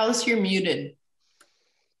 Alice, you're muted.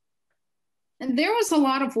 And there was a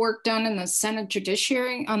lot of work done in the Senate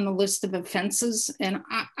Judiciary on the list of offenses, and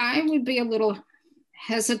I would be a little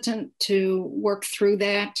hesitant to work through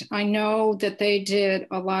that. I know that they did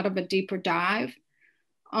a lot of a deeper dive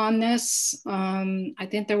on this. I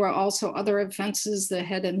think there were also other offenses that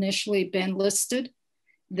had initially been listed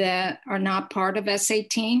that are not part of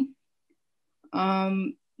S.18.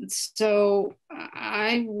 So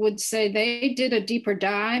I would say they did a deeper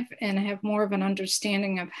dive and have more of an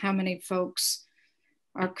understanding of how many folks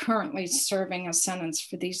are currently serving a sentence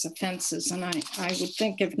for these offenses. And I would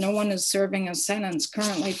think if no one is serving a sentence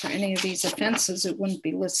currently for any of these offenses, it wouldn't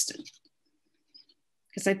be listed.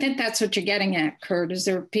 Because I think that's what you're getting at, Kurt, is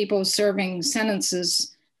there are people serving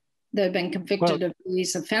sentences that have been convicted of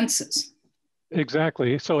these offenses.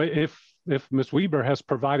 Exactly. So if Ms. Weber has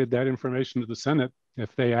provided that information to the Senate,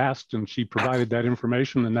 if they asked and she provided that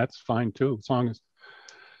information, then that's fine too, as long as.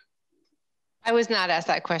 I was not asked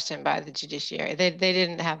that question by the judiciary. They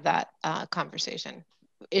didn't have that conversation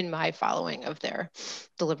in my following of their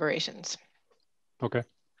deliberations. Okay.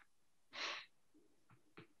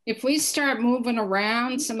 If we start moving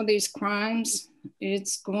around some of these crimes,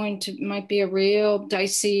 it's might be a real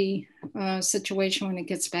dicey situation when it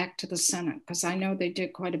gets back to the Senate, because I know they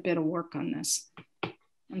did quite a bit of work on this.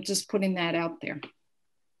 I'm just putting that out there.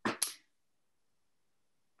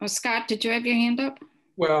 Scott, did you have your hand up?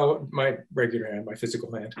 Well, my regular hand, my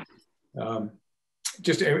physical hand.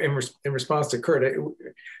 Just in response to Kurt,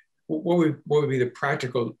 what would be the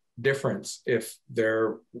practical difference if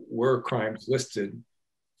there were crimes listed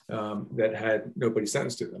that had nobody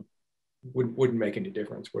sentenced to them? Wouldn't make any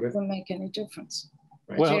difference, would it? Wouldn't make any difference.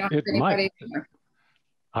 Right. Well, it might.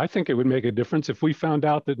 I think it would make a difference if we found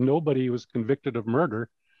out that nobody was convicted of murder,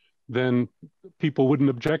 then people wouldn't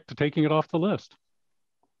object to taking it off the list.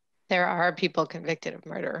 There are people convicted of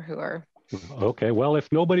murder who are. Okay, well, if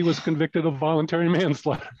nobody was convicted of voluntary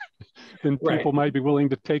manslaughter, then people might be willing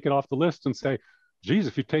to take it off the list and say, geez,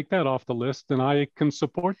 if you take that off the list, then I can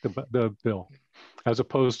support the bill. As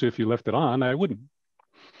opposed to if you left it on, I wouldn't.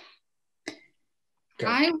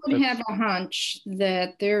 I would have a hunch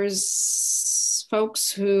that there's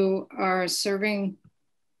folks who are serving,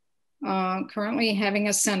 currently having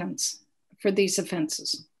a sentence for these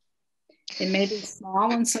offenses. It may be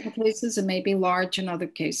small in some cases, it may be large in other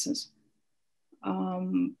cases.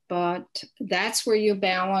 But that's where you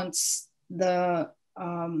balance the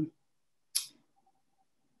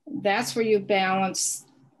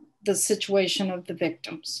situation of the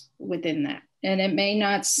victims within that. And it may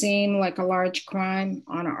not seem like a large crime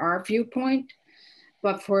on our viewpoint,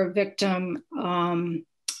 but for a victim,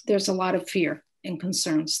 there's a lot of fear and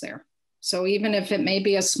concerns there. So even if it may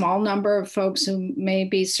be a small number of folks who may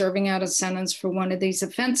be serving out a sentence for one of these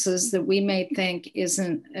offenses that we may think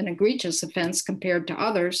isn't an egregious offense compared to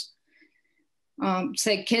others,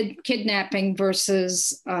 say kidnapping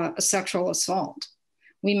versus a sexual assault,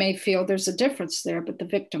 we may feel there's a difference there, but the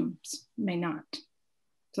victims may not.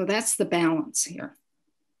 So that's the balance here.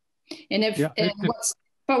 And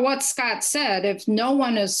but what Scott said, if no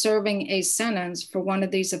one is serving a sentence for one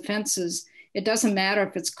of these offenses, it doesn't matter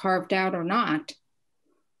if it's carved out or not,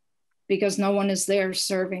 because no one is there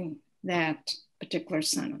serving that particular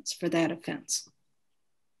sentence for that offense.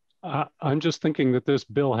 I'm just thinking that this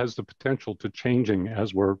bill has the potential to changing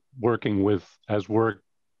as we're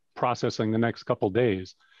processing the next couple of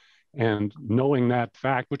days. And knowing that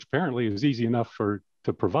fact, which apparently is easy enough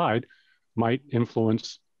to provide, might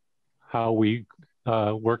influence how we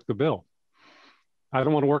work the bill. I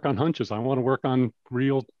don't want to work on hunches. I want to work on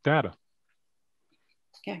real data.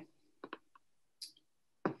 Okay.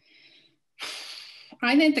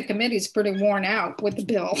 I think the committee's pretty worn out with the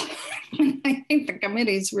bill. I think the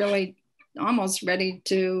committee's really almost ready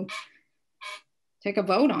to take a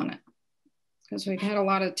vote on it because we've had a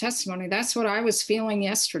lot of testimony. That's what I was feeling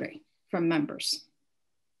yesterday from members.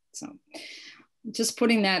 So just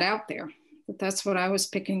putting that out there, but that's what I was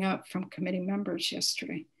picking up from committee members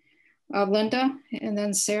yesterday. Linda and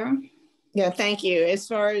then Sarah. Yeah, thank you. As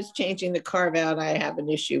far as changing the carve out, I have an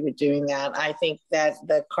issue with doing that. I think that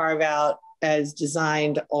the carve out as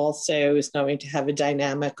designed also is going to have a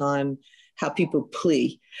dynamic on how people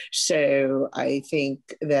plea. So I think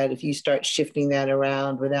that if you start shifting that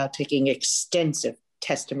around without taking extensive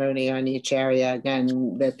testimony on each area,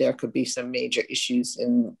 again, that there could be some major issues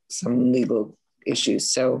and some legal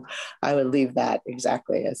issues. So I would leave that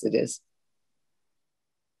exactly as it is.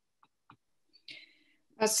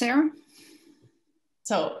 Sarah?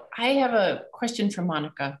 So I have a question for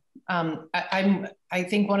Monica. I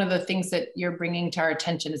think one of the things that you're bringing to our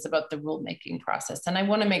attention is about the rulemaking process. And I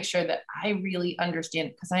want to make sure that I really understand,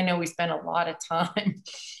 because I know we spent a lot of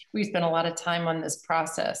time on this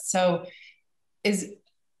process. So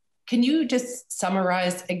can you just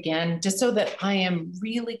summarize again, just so that I am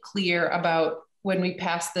really clear about when we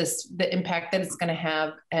pass this, the impact that it's going to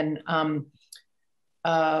have, and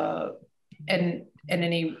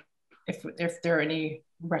any, if there are any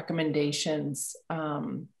recommendations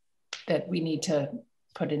that we need to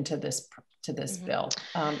put into this bill.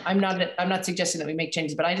 I'm not suggesting that we make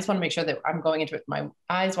changes, but I just want to make sure that I'm going into it with my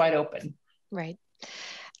eyes wide open. Right.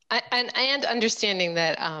 And understanding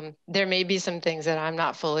that there may be some things that I'm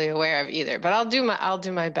not fully aware of either, but I'll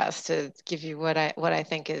do my best to give you what I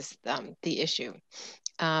think is the issue.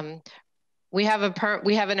 We have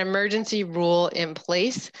an emergency rule in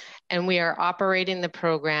place, and we are operating the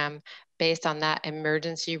program based on that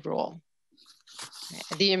emergency rule.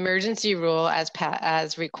 The emergency rule,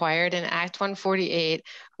 as required in Act 148,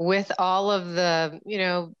 with all of the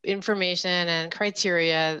information and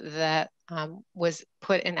criteria that was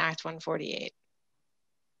put in Act 148,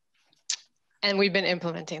 and we've been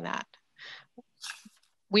implementing that.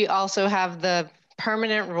 We also have the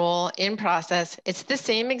permanent rule in process. It's the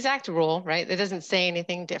same exact rule, right? It doesn't say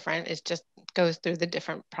anything different. It's just goes through the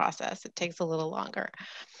different process. It takes a little longer.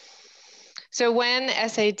 So when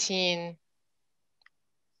S.18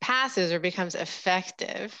 passes or becomes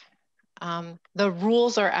effective, the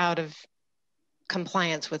rules are out of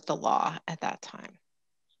compliance with the law at that time.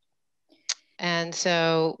 And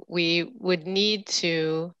so we would need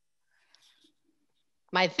to,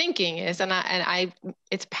 my thinking is, and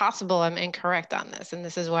it's possible I'm incorrect on this, and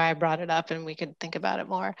this is why I brought it up and we could think about it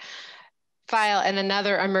more, file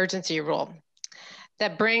another emergency rule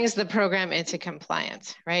that brings the program into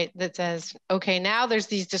compliance, right? That says, okay, now there's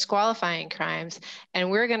these disqualifying crimes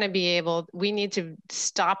and we need to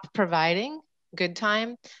stop providing good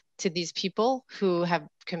time to these people who have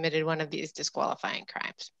committed one of these disqualifying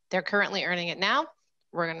crimes. They're currently earning it now.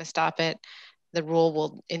 We're going to stop it. The rule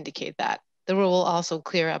will indicate that. The rule will also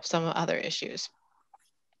clear up some other issues.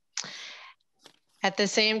 At the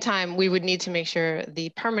same time, we would need to make sure the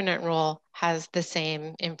permanent rule has the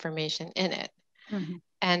same information in it. Mm-hmm.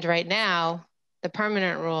 And right now, the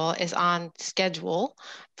permanent rule is on schedule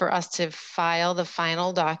for us to file the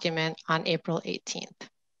final document on April 18th.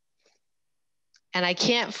 And I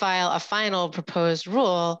can't file a final proposed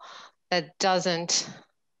rule that doesn't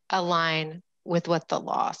align with what the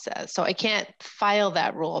law says. So I can't file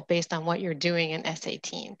that rule based on what you're doing in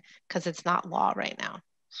S.18 because it's not law right now.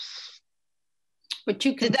 But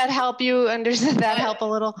you can. Did that help you understand? That help a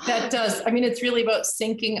little? That does. I mean, it's really about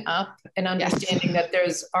syncing up and understanding that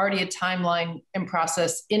there's already a timeline and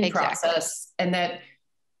process in process, and that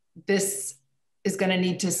this is going to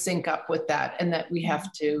need to sync up with that, and that we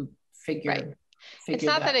have to figure. It's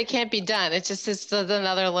not that it can't be done. It's just it's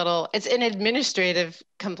another little. It's an administrative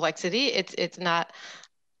complexity. It's not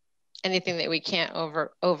anything that we can't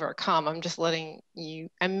overcome. I'm just letting you.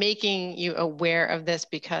 I'm making you aware of this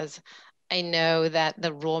because I know that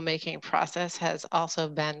the rulemaking process has also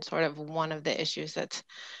been sort of one of the issues that's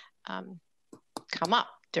come up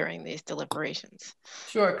during these deliberations.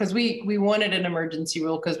 Sure, because we wanted an emergency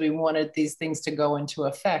rule because we wanted these things to go into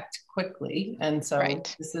effect quickly. And so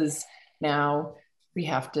this is now, we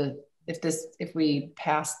have to, if we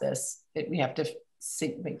pass this, we have to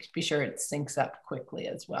be sure it syncs up quickly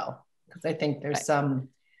as well. Because I think there's some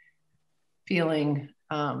feeling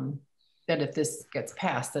that if this gets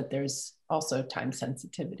passed, that there's also time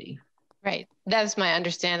sensitivity. Right. That's my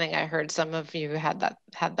understanding. I heard some of you had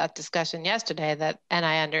that discussion yesterday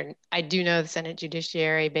and I do know the Senate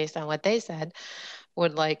Judiciary, based on what they said,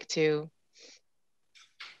 would like to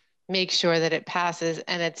make sure that it passes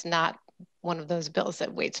and it's not one of those bills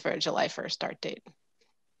that waits for a July 1st start date.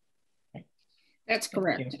 That's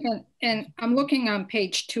correct. And I'm looking on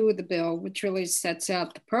page 2 of the bill, which really sets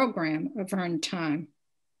out the program of earned time.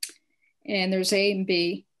 And there's A and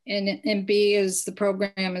B. And B is the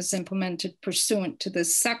program is implemented pursuant to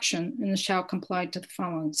this section and shall comply to the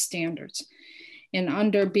following standards. And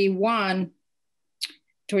under B1,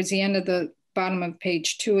 towards the end of the bottom of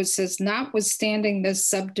page 2, it says, notwithstanding this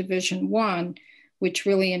subdivision 1, which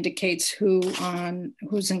really indicates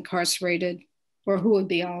who's incarcerated or who would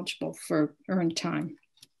be eligible for earned time,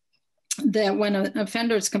 that when an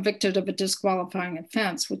offender is convicted of a disqualifying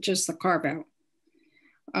offense, which is the carve-out,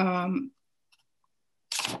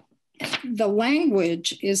 the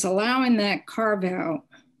language is allowing that carve-out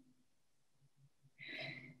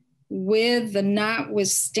with the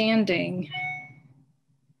notwithstanding,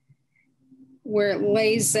 where it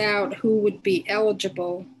lays out who would be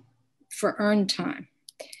eligible for earned time.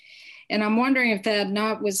 And I'm wondering if that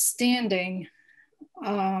notwithstanding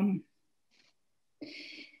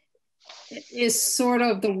is sort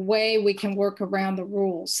of the way we can work around the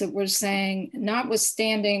rules, that we're saying,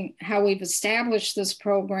 notwithstanding how we've established this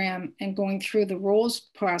program and going through the rules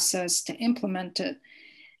process to implement it,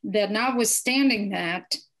 that notwithstanding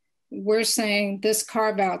that, we're saying this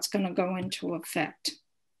carve-out's going to go into effect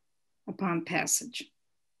upon passage.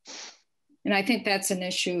 And I think that's an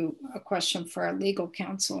issue, a question for our legal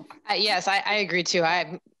counsel. Yes, I agree too.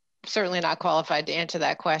 I'm certainly not qualified to answer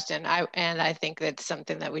that question. And I think that's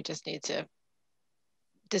something that we just need to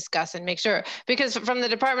discuss and make sure, because from the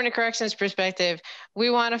Department of Corrections perspective, we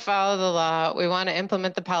want to follow the law. We want to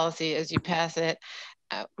implement the policy as you pass it.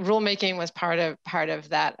 Rulemaking was part of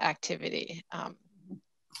that activity. And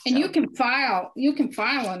so. you can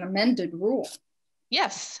file an amended rule.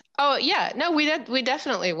 Yes. Oh yeah. No, we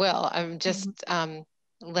definitely will. I'm just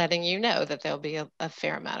letting you know that there'll be a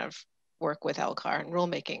fair amount of work with LCAR and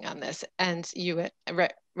rulemaking on this. And you,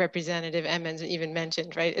 Representative Emmons, even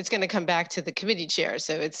mentioned, right? It's going to come back to the committee chair.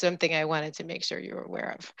 So it's something I wanted to make sure you were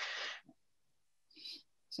aware of.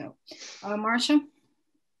 So, Marcia?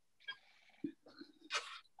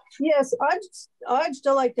 Yes, I'd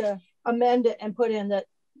still like to amend it and put in that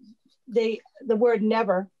the word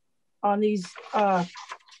never on these on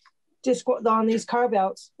these carve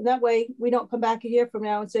outs. And that way we don't come back a year from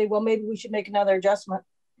now and say, well, maybe we should make another adjustment.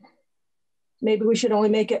 Maybe we should only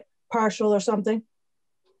make it partial or something.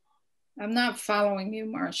 I'm not following you,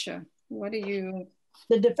 Marcia. What are you?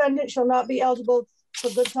 The defendant shall not be eligible for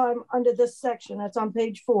good time under this section. That's on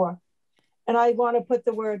page 4. And I want to put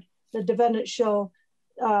the word, the defendant shall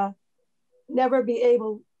never be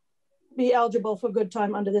eligible for good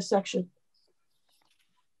time under this section.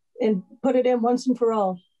 And put it in once and for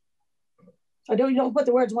all. You don't put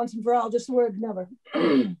the words once and for all, just the word never.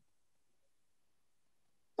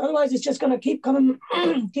 Otherwise, it's just going to keep coming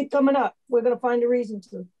up. We're going to find a reason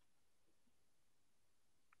to.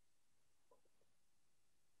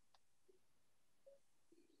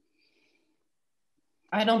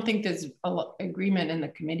 I don't think there's an agreement in the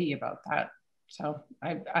committee about that. So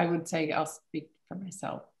I would say I'll speak for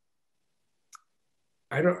myself.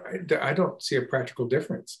 I don't see a practical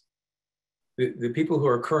difference. The people who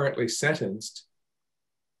are currently sentenced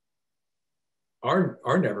are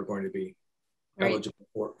never going to be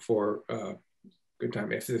eligible for good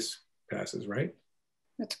time if this passes, right?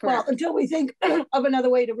 That's correct. Well, until we think of another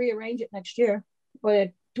way to rearrange it next year, or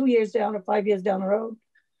 2 years down or 5 years down the road.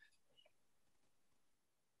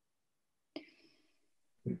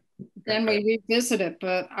 Then we revisit it,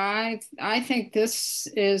 but I think this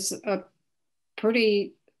is a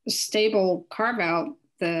pretty stable carve out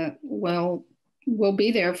that will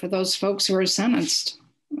be there for those folks who are sentenced.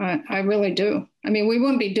 I really do. I mean, we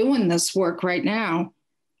wouldn't be doing this work right now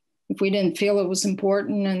if we didn't feel it was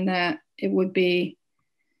important and that it would be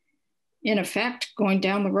in effect going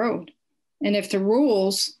down the road. And if the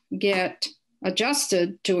rules get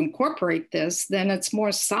adjusted to incorporate this, then it's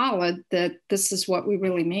more solid that this is what we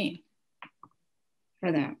really mean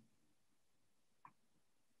for that.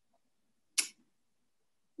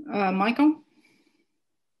 Michael?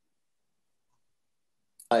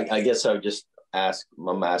 I guess I would just ask,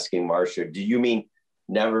 I'm asking Marcia, do you mean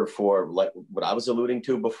never for like what I was alluding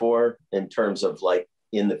to before in terms of like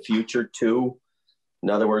in the future too? In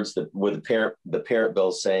other words, with the parent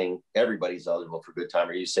bill saying everybody's eligible for good time,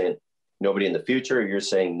 are you saying nobody in the future, or you're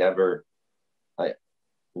saying never? I'm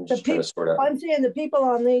just trying to sort out. I'm saying the people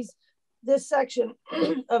on this section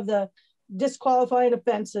of the disqualifying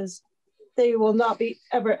offenses, they will not be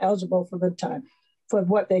ever eligible for good time for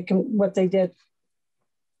what they did.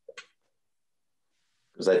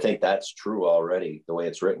 Because I think that's true already, the way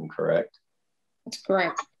it's written, correct? That's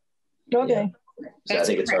correct. Okay. Yeah. I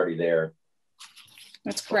think it's already there.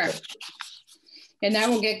 That's correct. Okay. And that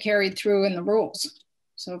will get carried through in the rules.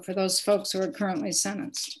 So for those folks who are currently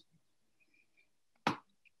sentenced.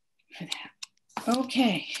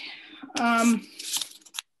 Okay.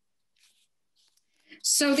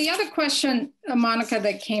 So the other question, Monica,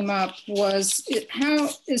 that came up was, how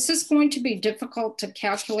is this going to be difficult to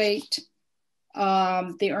calculate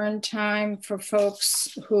the earned time for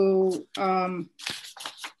folks who, how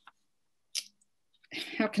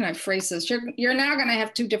can I phrase this? You're now going to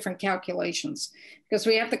have two different calculations because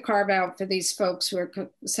we have to carve out for these folks who are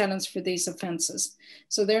sentenced for these offenses.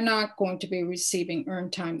 So they're not going to be receiving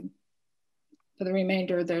earned time for the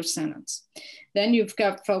remainder of their sentence. Then you've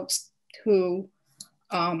got folks who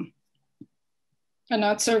are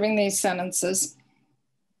not serving these sentences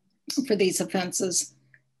for these offenses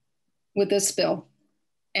with this bill,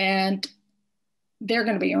 and they're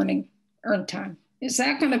going to be earning earned time. Is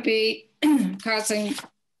that going to be causing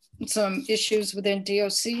some issues within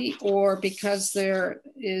DOC, or because there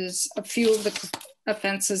is a few of the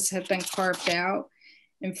offenses have been carved out,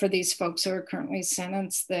 and for these folks who are currently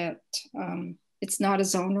sentenced that it's not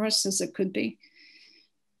as onerous as it could be?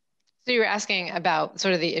 So you were asking about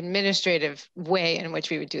sort of the administrative way in which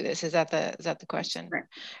we would do this. Is that the question? Right.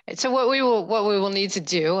 So what we will need to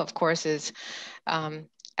do, of course, is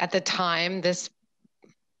at the time this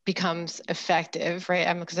becomes effective,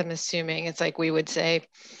 right? Because I'm assuming it's like we would say,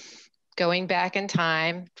 going back in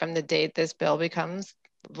time from the date this bill becomes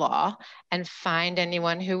law, and find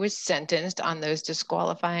anyone who was sentenced on those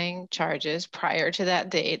disqualifying charges prior to that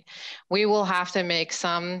date. We will have to make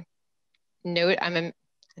some note. I'm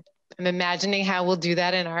imagining how we'll do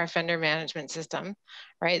that in our offender management system,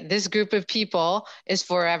 right? This group of people is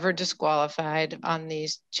forever disqualified on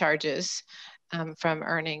these charges from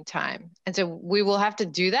earning time. And so we will have to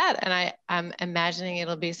do that. And I'm imagining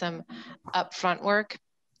it'll be some upfront work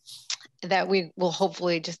that we will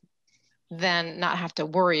hopefully just then not have to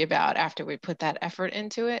worry about after we put that effort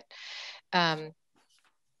into it.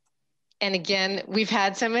 And again, we've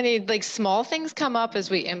had so many like small things come up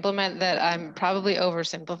as we implement that I'm probably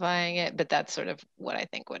oversimplifying it, but that's sort of what I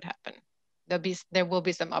think would happen. there will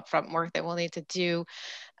be some upfront work that we'll need to do,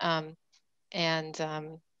 and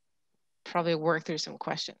probably work through some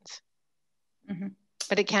questions. Mm-hmm.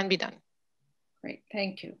 But it can be done. Great,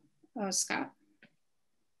 thank you. Scott?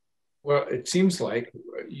 Well, it seems like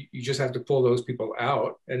you just have to pull those people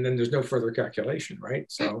out and then there's no further calculation,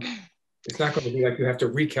 right? So it's not going to be like you have to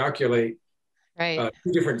recalculate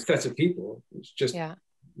two different sets of people. It's just,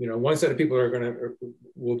 one set of people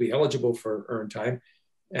will be eligible for earned time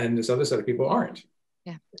and this other set of people aren't.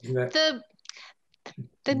 Yeah.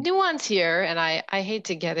 The nuance here, and I hate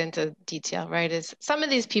to get into detail, right, is some of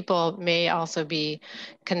these people may also be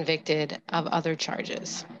convicted of other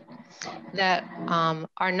charges that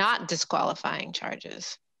are not disqualifying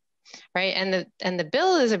charges, right? And the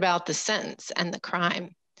bill is about the sentence and the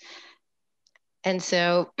crime. And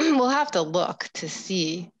so we'll have to look to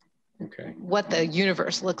see what the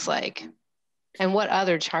universe looks like and what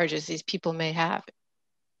other charges these people may have.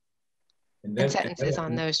 And sentences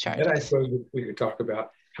on those charges. Then I suppose we could talk about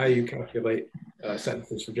how you calculate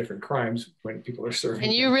sentences for different crimes when people are serving.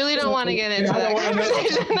 And you really don't want to get into that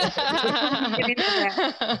conversation.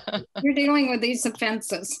 You're dealing with these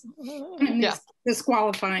offenses, these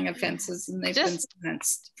disqualifying offenses, and they've been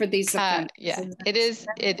sentenced for these offenses. Yeah, it is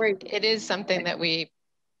something that we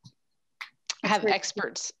have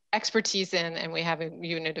expertise in, and we have a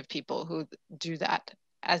unit of people who do that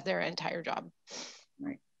as their entire job.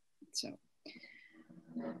 Right. So,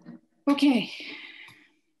 okay.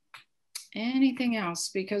 Anything else?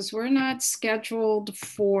 Because we're not scheduled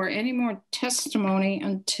for any more testimony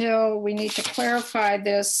until we need to clarify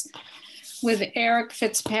this with Eric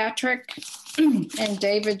Fitzpatrick and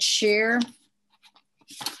David Shear.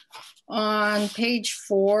 On page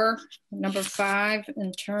 4, number 5,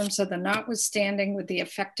 in terms of the notwithstanding with the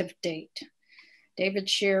effective date. David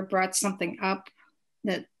Shear brought something up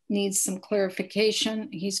that needs some clarification.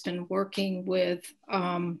 He's been working with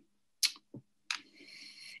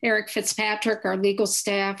Eric Fitzpatrick, our legal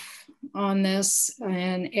staff, on this,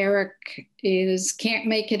 and Eric can't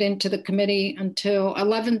make it into the committee until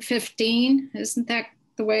 11:15. Isn't that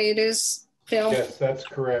the way it is, Phil? Yes, that's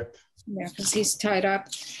correct. Yeah, because he's tied up.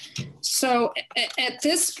 So at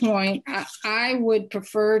this point, I would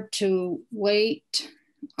prefer to wait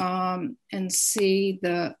and see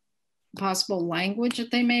the possible language that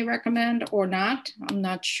they may recommend or not. I'm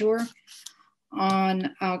not sure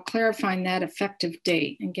on clarifying that effective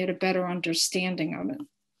date and get a better understanding of it.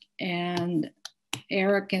 And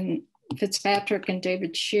Eric and Fitzpatrick and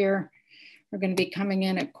David Shear are going to be coming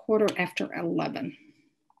in at 11:15.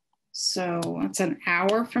 So that's an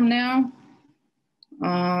hour from now.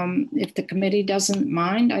 If the committee doesn't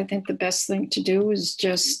mind, I think the best thing to do is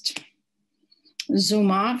just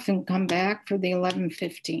zoom off and come back for the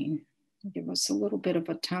 11:15. Give us a little bit of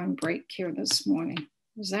a time break here this morning.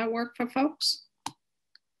 Does that work for folks?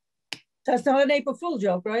 That's not an April Fool's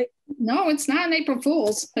joke, right? No, it's not an April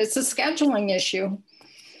Fool's. It's a scheduling issue.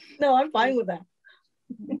 No, I'm fine with that.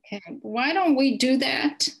 Okay, why don't we do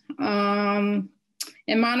that?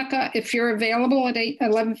 And Monica, if you're available at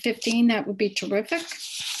 11:15, that would be terrific.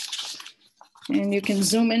 And you can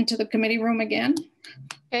zoom into the committee room again.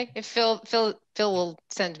 Okay, if Phil will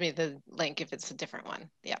send me the link if it's a different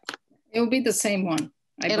one. Yeah. It will be the same one.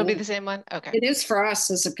 It'll be the same one? Okay. It is for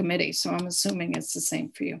us as a committee, so I'm assuming it's the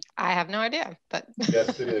same for you. I have no idea, but.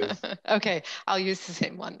 Yes, it is. Okay, I'll use the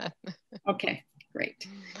same one then. Okay, great.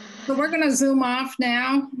 So we're going to zoom off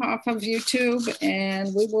now, off of YouTube,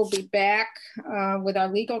 and we will be back with our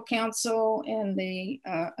legal counsel and the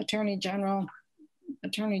Attorney General's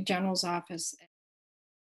office.